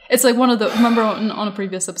 It's like one of the... Remember on a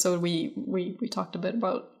previous episode, we talked a bit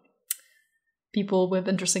about people with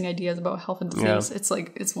interesting ideas about health and disease. Yeah.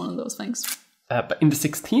 It's one of those things. But in the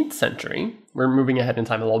 16th century, we're moving ahead in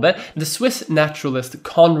time a little bit, the Swiss naturalist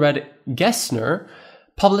Konrad Gessner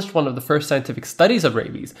published one of the first scientific studies of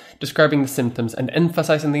rabies, describing the symptoms and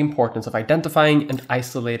emphasizing the importance of identifying and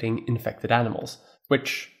isolating infected animals.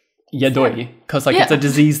 Which, because it's a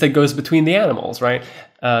disease that goes between the animals, right?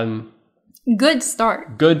 Good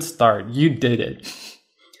start. Good start. You did it.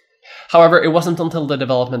 However, it wasn't until the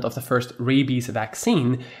development of the first rabies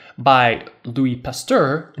vaccine by Louis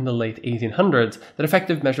Pasteur in the late 1800s that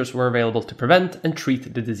effective measures were available to prevent and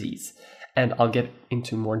treat the disease. And I'll get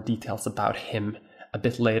into more details about him a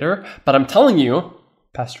bit later. But I'm telling you,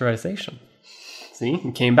 pasteurization. See,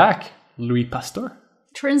 he came back. Louis Pasteur.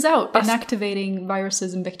 Turns out inactivating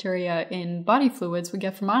viruses and bacteria in body fluids we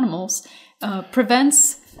get from animals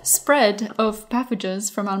prevents spread of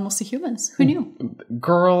pathogens from animals to humans. Who knew?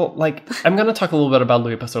 Girl, like, I'm going to talk a little bit about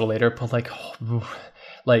Louis Pasteur later, but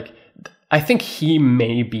like, I think he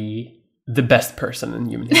may be the best person in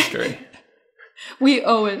human history. We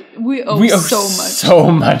owe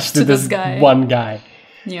so much to this guy. One guy.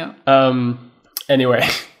 Yeah. Anyway,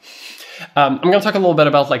 I'm going to talk a little bit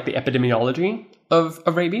about like the epidemiology of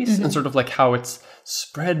rabies and sort of like how it's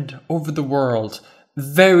spread over the world.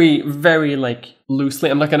 Very, very like loosely.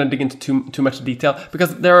 I'm not going to dig into too much detail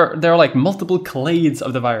because there are like multiple clades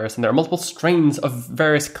of the virus, and there are multiple strains of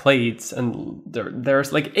various clades, and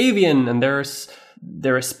there's like avian, and there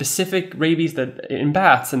are specific rabies that in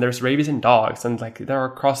bats, and there's rabies in dogs, and like there are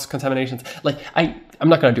cross contaminations. Like I'm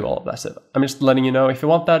not going to do all of that stuff. I'm just letting you know, if you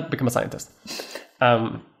want that, become a scientist.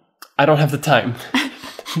 I don't have the time,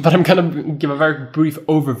 but I'm going to give a very brief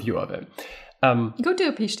overview of it. Go do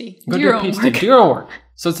a PhD. Do your own work.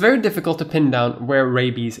 So it's very difficult to pin down where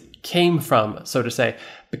rabies came from, so to say,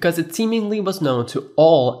 because it seemingly was known to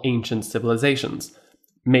all ancient civilizations.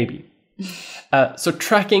 Maybe. So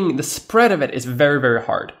tracking the spread of it is very, very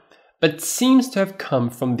hard. But it seems to have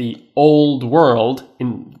come from the old world,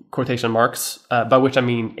 in quotation marks, by which I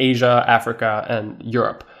mean Asia, Africa, and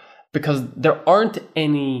Europe. Because there aren't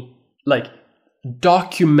any, like,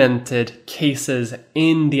 documented cases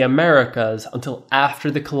in the Americas until after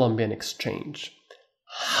the Columbian Exchange.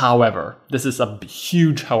 However, this is a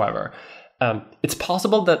huge however, it's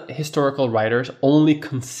possible that historical writers only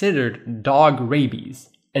considered dog rabies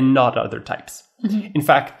and not other types. In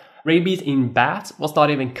fact, rabies in bats was not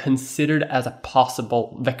even considered as a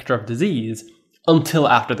possible vector of disease until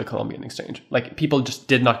after the Columbian Exchange. Like, people just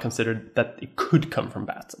did not consider that it could come from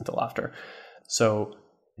bats until after. So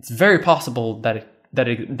it's very possible that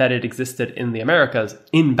it existed in the Americas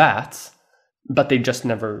in bats, but they just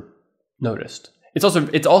never noticed.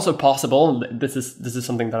 It's also possible. This is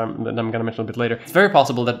something that I'm going to mention a bit later. It's very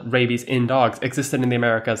possible that rabies in dogs existed in the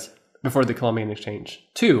Americas before the Columbian Exchange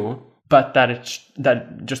too, but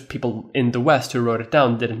that just people in the West who wrote it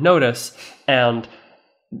down didn't notice, and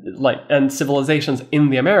civilizations in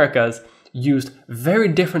the Americas used very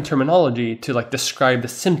different terminology to like describe the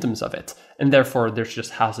symptoms of it, and therefore there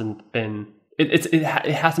just hasn't been it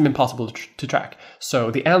hasn't been possible to track.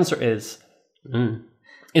 So the answer is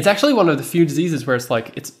it's actually one of the few diseases where it's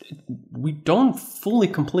like we don't fully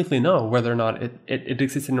completely know whether or not it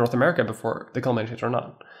existed in North America before the Columbian Exchange or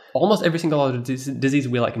not. Almost every single other disease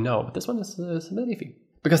we like know, but this one is a bit iffy.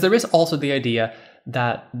 Because there is also the idea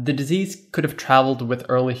that the disease could have traveled with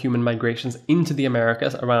early human migrations into the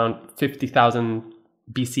Americas around 50,000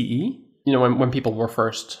 BCE. You know, when people were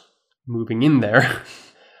first moving in there,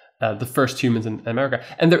 the first humans in America.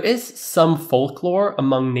 And there is some folklore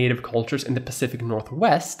among native cultures in the Pacific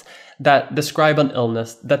Northwest that describe an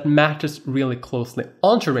illness that matches really closely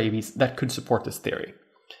onto rabies that could support this theory.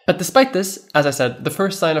 But despite this, as I said, the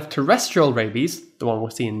first sign of terrestrial rabies, the one we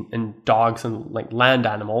see in dogs and like land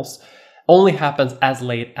animals, only happens as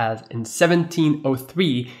late as in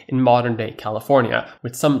 1703 in modern-day California,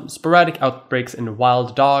 with some sporadic outbreaks in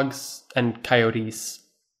wild dogs and coyotes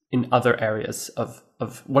in other areas of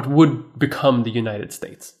what would become the United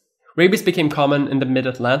States. Rabies became common in the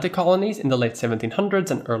mid-Atlantic colonies in the late 1700s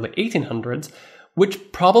and early 1800s,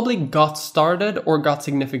 which probably got started or got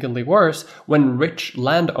significantly worse when rich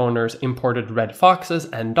landowners imported red foxes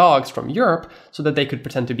and dogs from Europe so that they could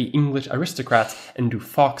pretend to be English aristocrats and do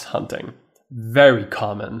fox hunting. Very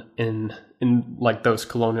common in like those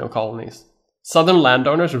colonial colonies. Southern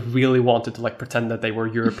landowners really wanted to like pretend that they were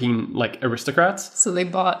European like aristocrats. So they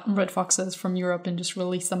bought red foxes from Europe and just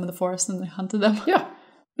released them in the forest and they hunted them.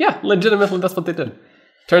 Yeah, legitimately that's what they did.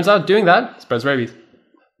 Turns out doing that spreads rabies.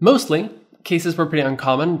 Mostly, cases were pretty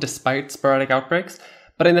uncommon despite sporadic outbreaks,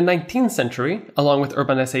 but in the 19th century, along with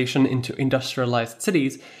urbanization into industrialized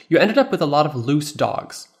cities, you ended up with a lot of loose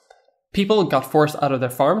dogs. People got forced out of their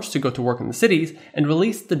farms to go to work in the cities and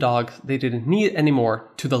released the dogs they didn't need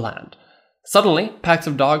anymore to the land. Suddenly, packs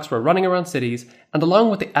of dogs were running around cities, and along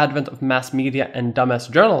with the advent of mass media and dumbass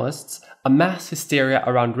journalists, a mass hysteria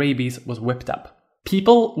around rabies was whipped up.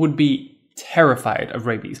 People would be terrified of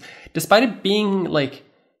rabies, despite it being like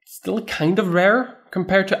still kind of rare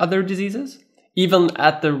compared to other diseases, even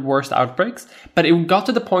at the worst outbreaks. But it got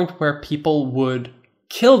to the point where people would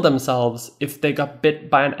kill themselves if they got bit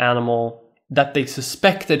by an animal that they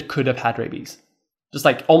suspected could have had rabies. Just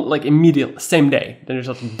like immediately, same day. They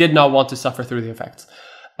just did not want to suffer through the effects.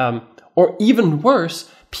 Or even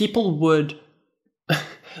worse, people would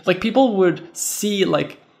see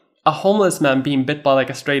like a homeless man being bit by like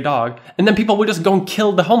a stray dog, and then people would just go and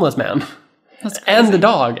kill the homeless man and the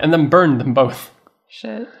dog, and then burn them both.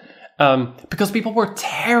 Shit. Because people were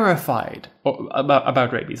terrified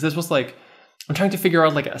about rabies. This was like, I'm trying to figure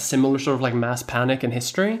out like a similar sort of like mass panic in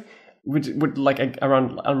history, which would like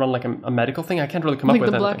around like a medical thing. I can't really come up with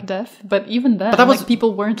like the anything. Black Death, but even then, that was, like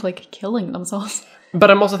people weren't like killing themselves. But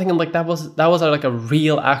I'm also thinking like that was like a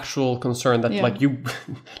real actual concern that like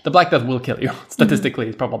the Black Death will kill you statistically.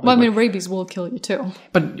 It's probably. Well, I mean, rabies will kill you too.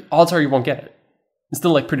 But odds are you won't get it. It's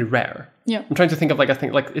still like pretty rare. Yeah. I'm trying to think of like a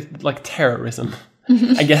thing like it's like terrorism,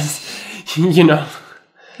 I guess. You know.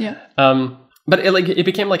 Yeah. But it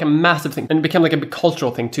became like a massive thing, and it became like a big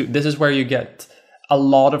cultural thing too. This is where you get a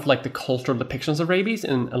lot of like the cultural depictions of rabies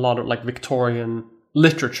in a lot of like Victorian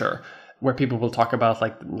literature, where people will talk about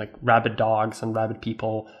like rabid dogs and rabid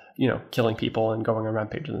people, you know, killing people and going on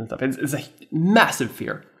rampages and stuff. It's a massive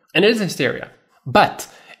fear, and it is hysteria. But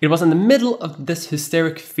it was in the middle of this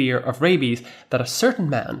hysteric fear of rabies that a certain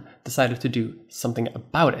man decided to do something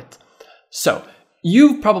about it. So,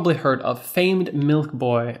 you've probably heard of famed milk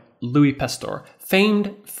boy Louis Pasteur,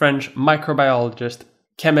 famed French microbiologist,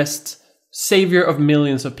 chemist, savior of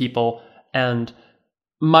millions of people, and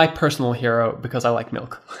my personal hero because I like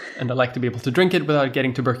milk and I like to be able to drink it without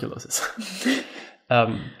getting tuberculosis.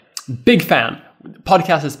 Big fan.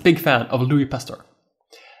 Podcast is big fan of Louis Pasteur,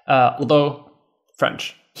 although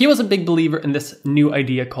French. He was a big believer in this new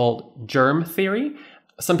idea called germ theory.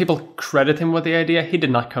 Some people credit him with the idea. He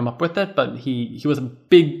did not come up with it, but he was a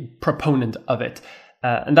big proponent of it.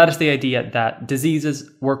 And that is the idea that diseases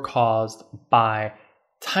were caused by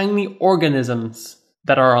tiny organisms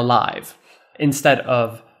that are alive, instead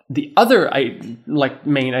of the other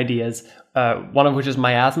main ideas, one of which is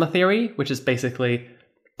miasma theory, which is basically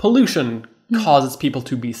pollution causes people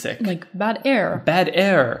to be sick. Like bad air. Bad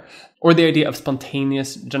air. Or the idea of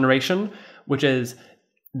spontaneous generation, which is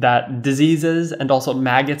that diseases and also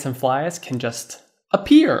maggots and flies can just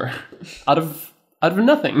appear out of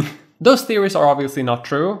nothing. Those theories are obviously not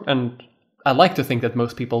true, and I like to think that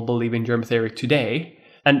most people believe in germ theory today.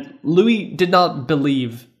 And Louis did not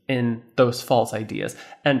believe in those false ideas.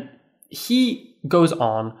 And he goes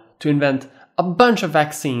on to invent a bunch of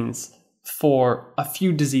vaccines for a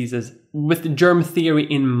few diseases with germ theory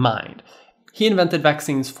in mind. He invented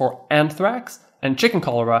vaccines for anthrax and chicken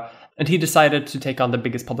cholera, and he decided to take on the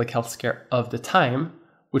biggest public health scare of the time,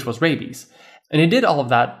 which was rabies. And he did all of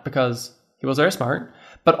that because he was very smart,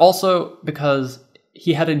 but also because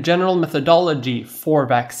he had a general methodology for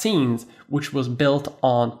vaccines which was built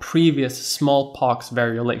on previous smallpox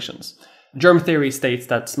variolations. Germ theory states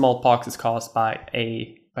that smallpox is caused by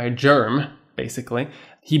a germ, basically.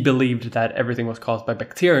 He believed that everything was caused by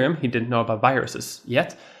bacterium. He didn't know about viruses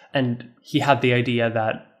yet. And he had the idea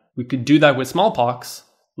that we could do that with smallpox.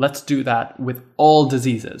 Let's do that with all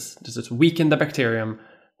diseases. Just weaken the bacterium.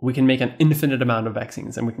 We can make an infinite amount of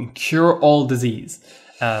vaccines and we can cure all disease.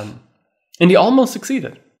 And he almost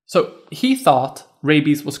succeeded. So he thought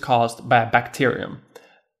rabies was caused by a bacterium,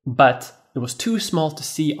 but it was too small to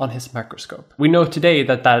see on his microscope. We know today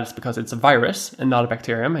that that is because it's a virus and not a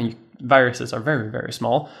bacterium, and viruses are very, very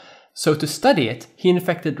small. So to study it, he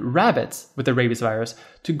infected rabbits with the rabies virus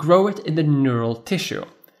to grow it in the neural tissue,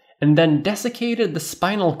 and then desiccated the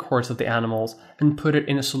spinal cords of the animals and put it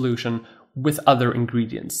in a solution with other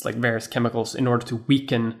ingredients, like various chemicals, in order to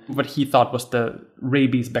weaken what he thought was the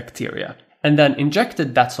rabies bacteria, and then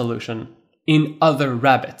injected that solution in other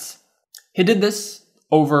rabbits. He did this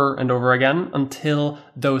over and over again until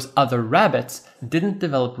those other rabbits didn't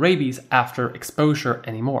develop rabies after exposure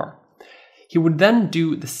anymore. He would then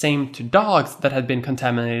do the same to dogs that had been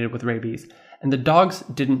contaminated with rabies, and the dogs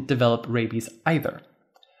didn't develop rabies either.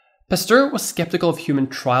 Pasteur was skeptical of human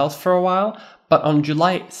trials for a while, but on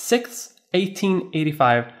July 6,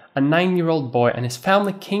 1885, a 9-year-old boy and his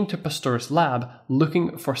family came to Pasteur's lab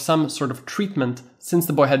looking for some sort of treatment since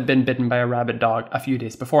the boy had been bitten by a rabid dog a few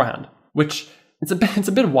days beforehand. Which, it's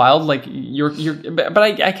a bit wild, like, but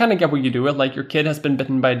I kind of get what you do. Like, your kid has been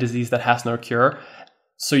bitten by a disease that has no cure,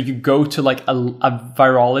 so you go to, like, a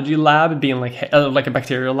virology lab, being like a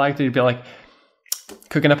bacterial lab, to be like,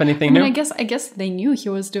 cooking up anything new? I guess they knew he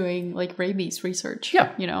was doing, like, rabies research.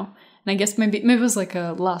 Yeah. You know? And I guess maybe it was like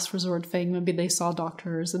a last resort thing. Maybe they saw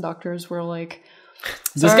doctors. The doctors were like,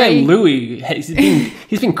 this guy Louis,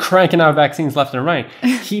 he's been cranking out vaccines left and right.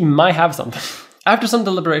 He might have something. After some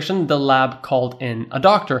deliberation, the lab called in a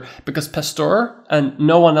doctor because Pasteur and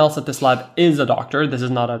no one else at this lab is a doctor. This is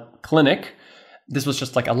not a clinic. This was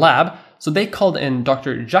just like a lab. So they called in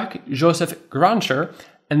Dr. Jacques-Joseph Grancher,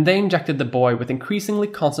 and they injected the boy with increasingly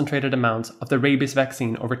concentrated amounts of the rabies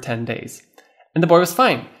vaccine over 10 days. And the boy was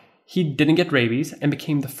fine. he didn't get rabies and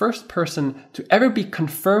became the first person to ever be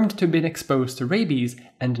confirmed to have been exposed to rabies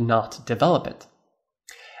and not develop it.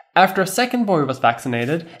 After a second boy was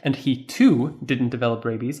vaccinated, and he too didn't develop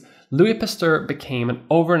rabies, Louis Pasteur became an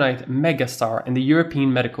overnight megastar in the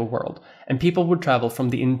European medical world, and people would travel from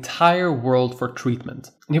the entire world for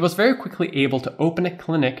treatment. And he was very quickly able to open a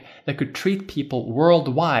clinic that could treat people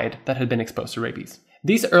worldwide that had been exposed to rabies.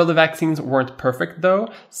 These early vaccines weren't perfect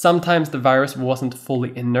though. Sometimes the virus wasn't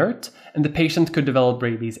fully inert, and the patient could develop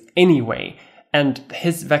rabies anyway. And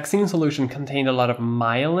his vaccine solution contained a lot of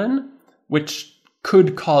myelin, which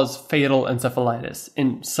could cause fatal encephalitis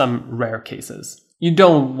in some rare cases. You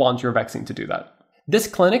don't want your vaccine to do that. This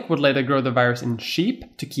clinic would later grow the virus in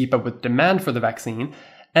sheep to keep up with demand for the vaccine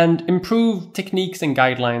and improve techniques and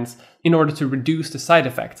guidelines in order to reduce the side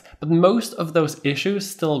effects. But most of those issues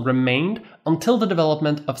still remained until the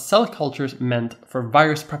development of cell cultures meant for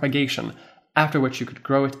virus propagation, after which you could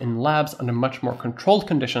grow it in labs under much more controlled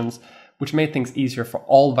conditions, which made things easier for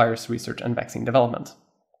all virus research and vaccine development.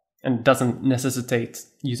 And doesn't necessitate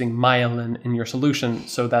using myelin in your solution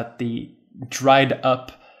so that the dried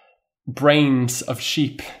up brains of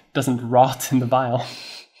sheep doesn't rot in the vial.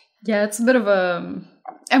 Yeah, it's a bit of a...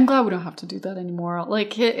 I'm glad we don't have to do that anymore.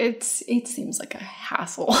 Like, it seems like a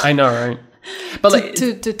hassle. I know, right? But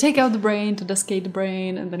to take out the brain, to desiccate the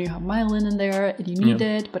brain, and then you have myelin in there, and you need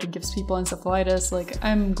it, but it gives people encephalitis. Like,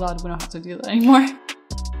 I'm glad we don't have to do that anymore.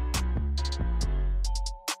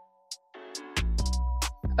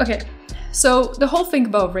 Okay, so the whole thing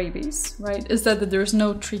about rabies, right, is that there's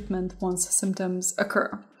no treatment once symptoms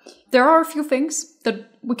occur. There are a few things that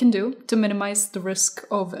we can do to minimize the risk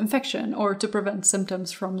of infection or to prevent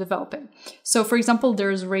symptoms from developing. So, for example,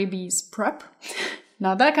 there's rabies PrEP,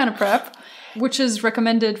 not that kind of PrEP, which is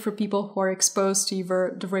recommended for people who are exposed to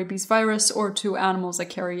either the rabies virus or to animals that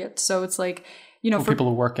carry it. So it's like, you know, for people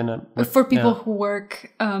who work in it. For people who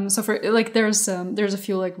work, so for like there's a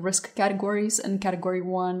few like risk categories, and category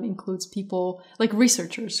 1 includes people like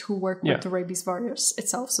researchers who work with the rabies virus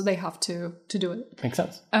itself, so they have to do it. Makes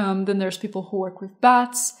sense. Then there's people who work with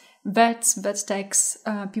bats, vets, vet techs,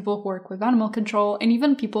 people who work with animal control, and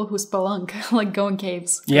even people who spelunk, like go in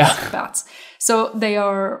caves with bats. So they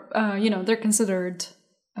are, they're considered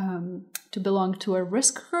to belong to a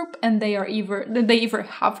risk group, and they either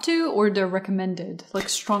have to or they're recommended, like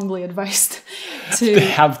strongly advised to. They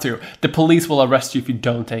have to. The police will arrest you if you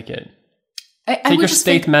don't take it. Take your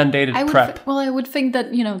state-mandated PrEP. I would think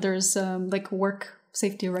that, there's like work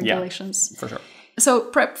safety regulations. Yeah, for sure. So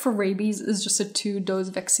PrEP for rabies is just a 2-dose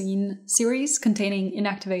vaccine series containing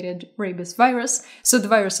inactivated rabies virus. So the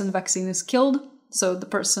virus in the vaccine is killed. So the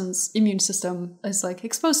person's immune system is like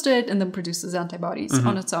exposed to it and then produces antibodies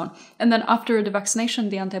on its own. And then after the vaccination,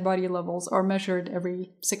 the antibody levels are measured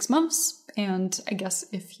every 6 months. And I guess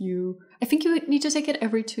I think you need to take it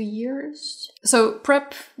every 2 years. So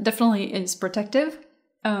PrEP definitely is protective.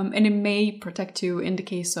 And it may protect you in the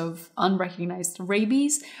case of unrecognized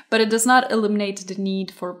rabies, but it does not eliminate the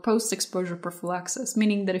need for post-exposure prophylaxis,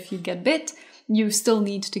 meaning that if you get bit, you still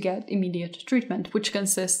need to get immediate treatment, which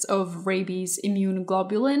consists of rabies immune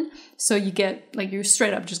globulin. So you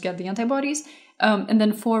straight up just get the antibodies. And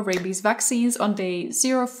then 4 rabies vaccines on day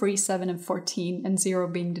 0, 3, 7, and 14, and 0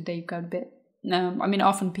 being the day you got bit.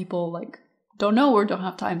 Often people don't know or don't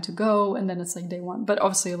have time to go, and then it's like day 1. But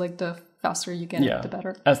obviously, the faster you get it, the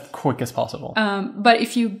better. As quick as possible. But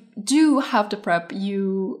if you do have the PrEP,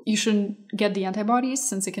 you shouldn't get the antibodies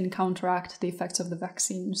since it can counteract the effects of the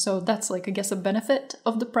vaccine. So that's I guess a benefit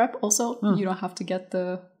of the PrEP also. You don't have to get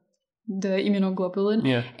the immunoglobulin.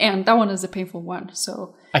 Yeah. And that one is a painful one.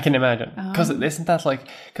 So I can imagine. Because isn't that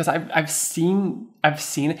because I've seen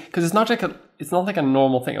it, because it's not like a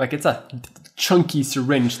normal thing. Like it's a chunky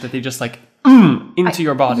syringe that they just into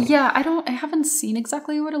your body. Yeah, I haven't seen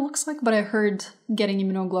exactly what it looks like, but I heard getting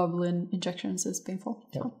immunoglobulin injections is painful.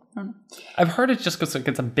 Yeah. So, I don't know. I've heard it's just because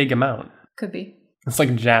it's a big amount. Could be. It's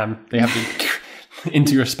like jam. They have to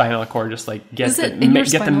into your spinal cord, just get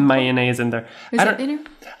the mayonnaise in there. Is it in your?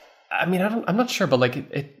 I'm not sure, but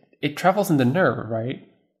it travels in the nerve, right?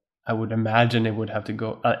 I would imagine it would have to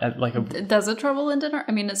go Does it travel in the nerve?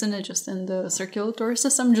 Isn't it just in the circulatory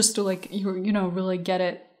system, just to really get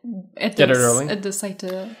it? At the site,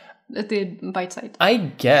 at the bite site. I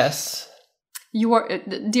guess. You are,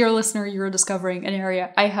 dear listener, you are discovering an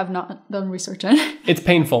area I have not done research in. It's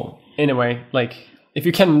painful in a way. If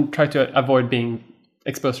you can try to avoid being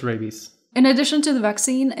exposed to rabies. In addition to the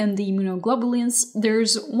vaccine and the immunoglobulins,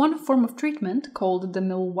 there's one form of treatment called the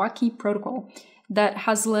Milwaukee Protocol that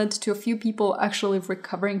has led to a few people actually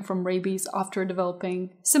recovering from rabies after developing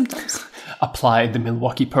symptoms. Apply the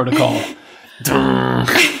Milwaukee Protocol.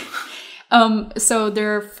 So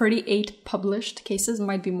there are 38 published cases,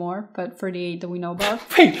 might be more, but 38 that we know about.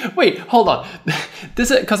 Wait, hold on.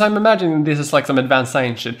 This is because I'm imagining this is like some advanced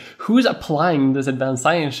science shit. Who's applying this advanced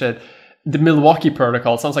science shit? The Milwaukee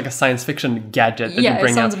Protocol sounds like a science fiction gadget that you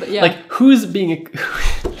bring up. Like, who's being...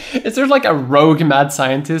 Is there like a rogue mad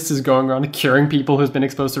scientist who's going around curing people who's been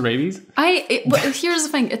exposed to rabies? But here's the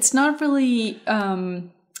thing. It's not really...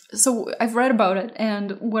 So I've read about it,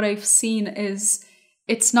 and what I've seen is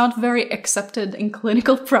it's not very accepted in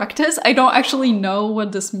clinical practice. I don't actually know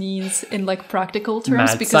what this means in like practical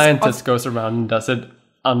terms. Mad scientist goes around and does it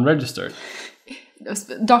unregistered.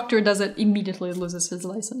 Doctor does it, immediately loses his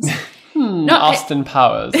license. No, Austin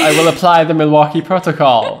Powers. I will apply the Milwaukee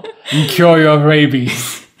Protocol and cure your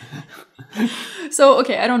rabies. So,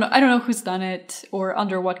 okay, I don't know who's done it or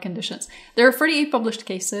under what conditions. There are 38 published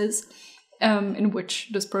cases in which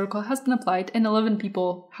this protocol has been applied, and 11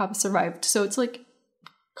 people have survived. So it's like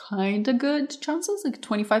kind of good chances, like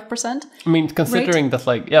 25%. I mean, considering that,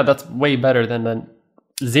 like, yeah, that's way better than the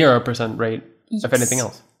 0% rate of anything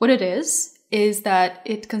else. What it is that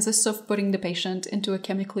it consists of putting the patient into a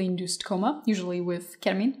chemically induced coma, usually with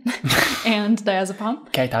ketamine and diazepam.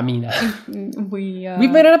 Ketamine. We've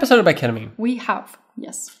made an episode about ketamine. We have,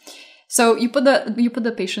 yes. So you put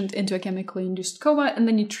the patient into a chemically induced coma, and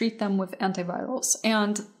then you treat them with antivirals.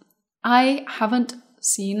 And I haven't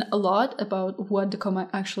seen a lot about what the coma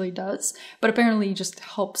actually does, but apparently it just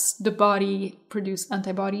helps the body produce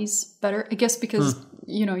antibodies better. I guess because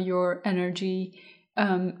your energy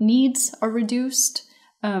needs are reduced.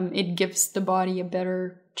 It gives the body a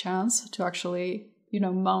better chance to actually,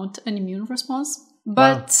 mount an immune response.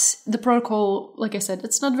 But the protocol, like I said,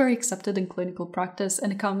 it's not very accepted in clinical practice,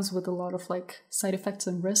 and it comes with a lot of like side effects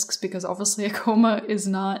and risks, because obviously a coma is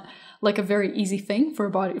not like a very easy thing for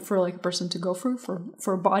a person to go through,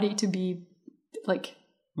 for a body to be like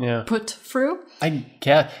put through. I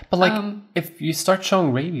get, but like if you start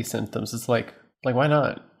showing rabies symptoms, it's like why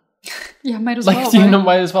not? Yeah, might as well.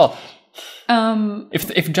 Might as well.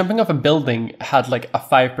 If jumping off a building had like a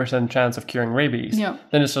 5% chance of curing rabies,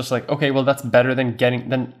 then it's just like, okay, well, that's better than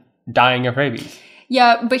dying of rabies.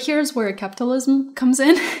 Yeah, but here's where capitalism comes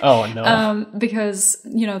in. Oh no! Because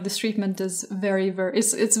this treatment is very, very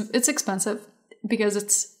it's expensive, because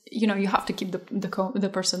it's you have to keep the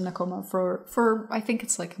person in a coma for I think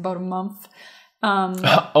it's like about a month.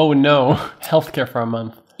 Oh no! Healthcare for a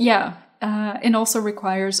month. Yeah. And also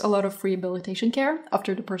requires a lot of rehabilitation care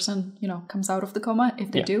after the person, comes out of the coma,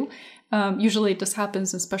 if they do. Usually this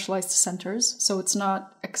happens in specialized centers, so it's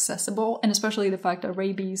not accessible. And especially the fact that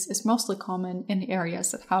rabies is mostly common in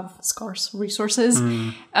areas that have scarce resources.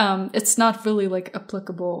 It's not really like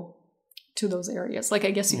applicable to those areas. Like,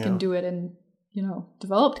 I guess you can do it in,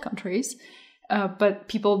 developed countries, but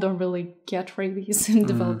people don't really get rabies in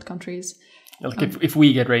developed countries. Like if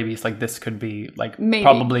we get rabies, like this could be like maybe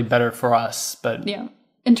probably better for us, but yeah.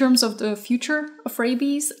 In terms of the future of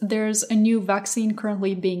rabies, there's a new vaccine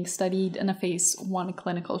currently being studied in a phase 1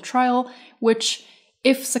 clinical trial, which,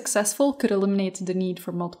 if successful, could eliminate the need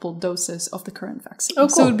for multiple doses of the current vaccine. Oh, cool.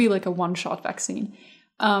 So it would be like a one-shot vaccine.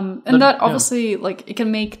 That obviously, like, it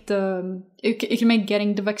can make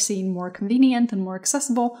getting the vaccine more convenient and more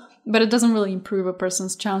accessible, but it doesn't really improve a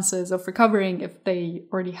person's chances of recovering if they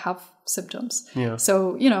already have symptoms. Yeah.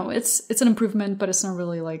 So, it's an improvement, but it's not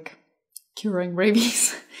really like curing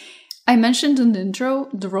rabies. I mentioned in the intro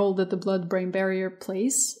the role that the blood-brain barrier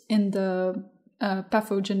plays in the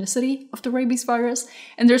pathogenicity of the rabies virus,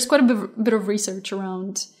 and there's quite a bit of research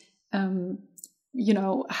around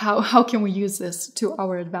how can we use this to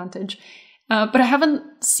our advantage? But I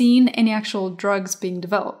haven't seen any actual drugs being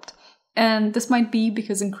developed. And this might be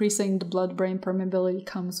because increasing the blood-brain permeability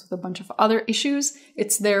comes with a bunch of other issues.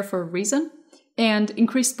 It's there for a reason. And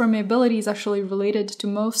increased permeability is actually related to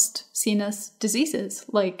most CNS diseases,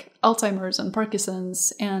 like Alzheimer's and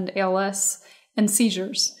Parkinson's and ALS and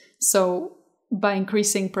seizures. So by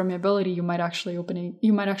increasing permeability, you might actually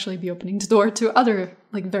be opening the door to other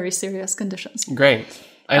like very serious conditions. Great.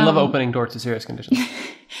 I love opening doors to serious conditions.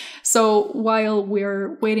 So while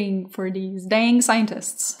we're waiting for these dang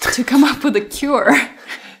scientists to come up with a cure.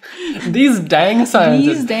 These dang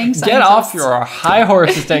scientists. Get off your high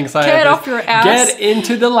horses, dang scientists. Get off your ass. Get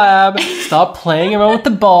into the lab. Stop playing around with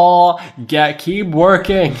the ball. Keep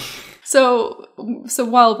working. So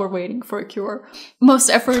while we're waiting for a cure, most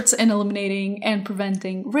efforts in eliminating and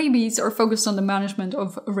preventing rabies are focused on the management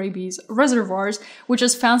of rabies reservoirs, which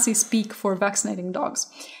is fancy speak for vaccinating dogs.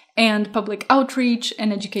 and public outreach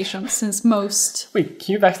and education, since most... Wait,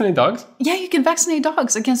 can you vaccinate dogs? Yeah, you can vaccinate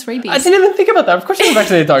dogs against rabies. I didn't even think about that. Of course you can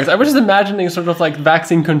vaccinate dogs. I was just imagining sort of like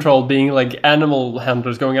vaccine control being like animal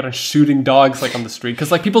handlers going out and shooting dogs like on the street.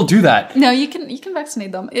 Because like people do that. No, you can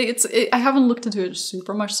vaccinate them. I haven't looked into it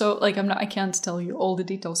super much, so like I can't tell you all the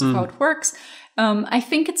details of how it works. I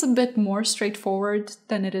think it's a bit more straightforward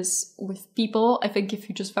than it is with people. I think if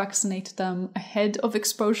you just vaccinate them ahead of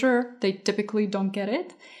exposure, they typically don't get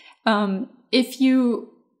it. If your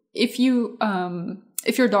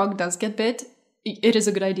dog does get bit, it is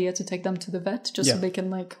a good idea to take them to the vet just so they can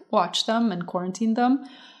like watch them and quarantine them,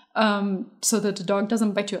 so that the dog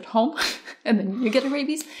doesn't bite you at home and then you get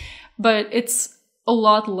rabies. But it's a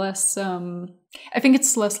lot less. I think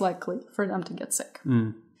it's less likely for them to get sick.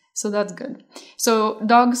 So that's good. So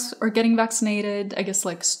dogs are getting vaccinated. I guess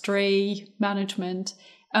like stray management.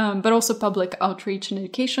 But also public outreach and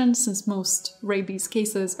education, since most rabies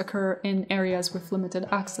cases occur in areas with limited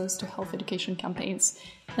access to health education campaigns.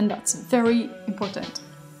 And that's very important.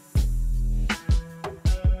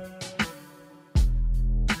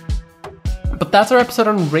 But that's our episode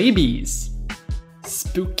on rabies.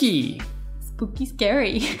 Spooky. Spooky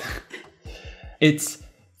scary. It's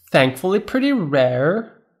thankfully pretty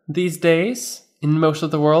rare these days in most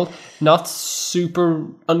of the world. Not super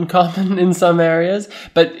uncommon in some areas,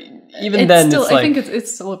 but even then still, it's like... I think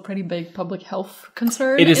it's still a pretty big public health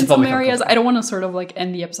concern it is in some areas. I don't want to sort of like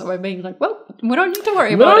end the episode by being like, well, we don't need to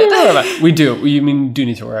worry about it. We do. We do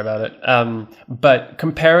need to worry about it. But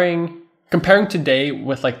comparing today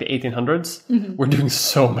with like the 1800s, we're doing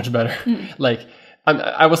so much better. Like,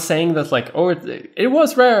 I was saying that like, oh, it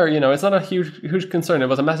was rare, you know, it's not a huge concern. It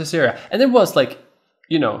was a mass hysteria. And it was like,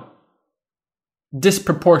 you know,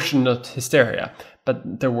 disproportionate hysteria,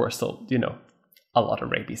 but there were still, you know, a lot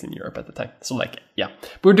of rabies in Europe at the time. So like, yeah,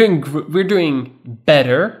 we're doing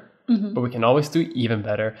better, but we can always do even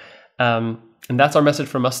better. And that's our message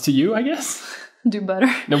from us to you, I guess. Do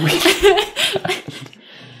better. No,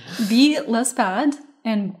 be less bad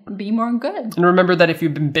and be more good. And remember that if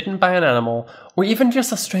you've been bitten by an animal, or even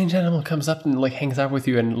just a strange animal comes up and like hangs out with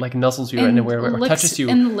you and like nuzzles you anywhere or touches you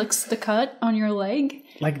and licks the cut on your leg,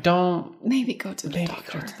 like don't maybe go to the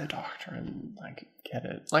doctor. Go to the doctor and like get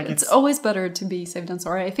it. Like it's always better to be safe than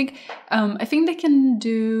sorry. I think they can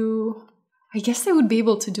do. I guess they would be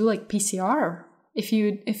able to do like PCR if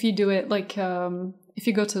you do it like if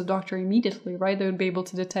you go to the doctor immediately, right? They would be able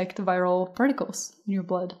to detect viral particles in your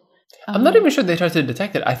blood. I'm not even sure they try to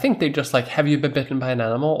detect it. I think they just like, have you been bitten by an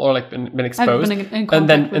animal or like been exposed? And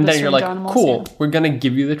then you're like, animals, cool, we're gonna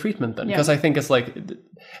give you the treatment then. Because I think it's like,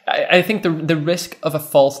 I think the risk of a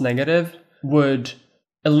false negative would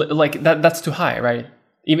like that's too high, right?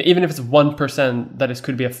 Even if it's 1%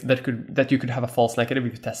 that you could have a false negative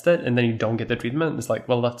if you test it and then you don't get the treatment. It's like,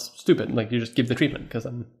 well, that's stupid. Like you just give the treatment because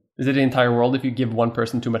is it the entire world if you give one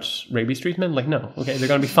person too much rabies treatment? Like no, okay, they're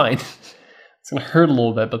gonna be fine. It's going to hurt a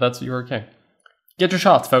little bit, but you're okay. Get your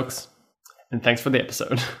shots, folks. And thanks for the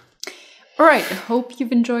episode. All right. I hope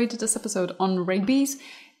you've enjoyed this episode on rabies.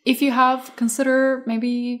 If you have, consider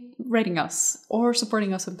maybe rating us or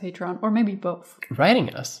supporting us on Patreon, or maybe both.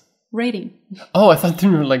 Writing us? Rating. Oh, I thought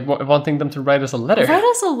you were like wanting them to write us a letter. Write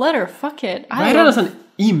us a letter. Fuck it. Write us an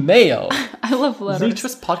email. I love letters.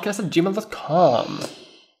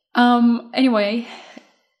 LeechFestpodcast@gmail.com. Anyway,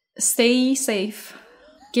 stay safe.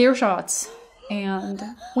 Get your shots. And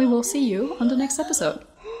we will see you on the next episode.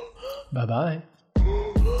 Bye-bye.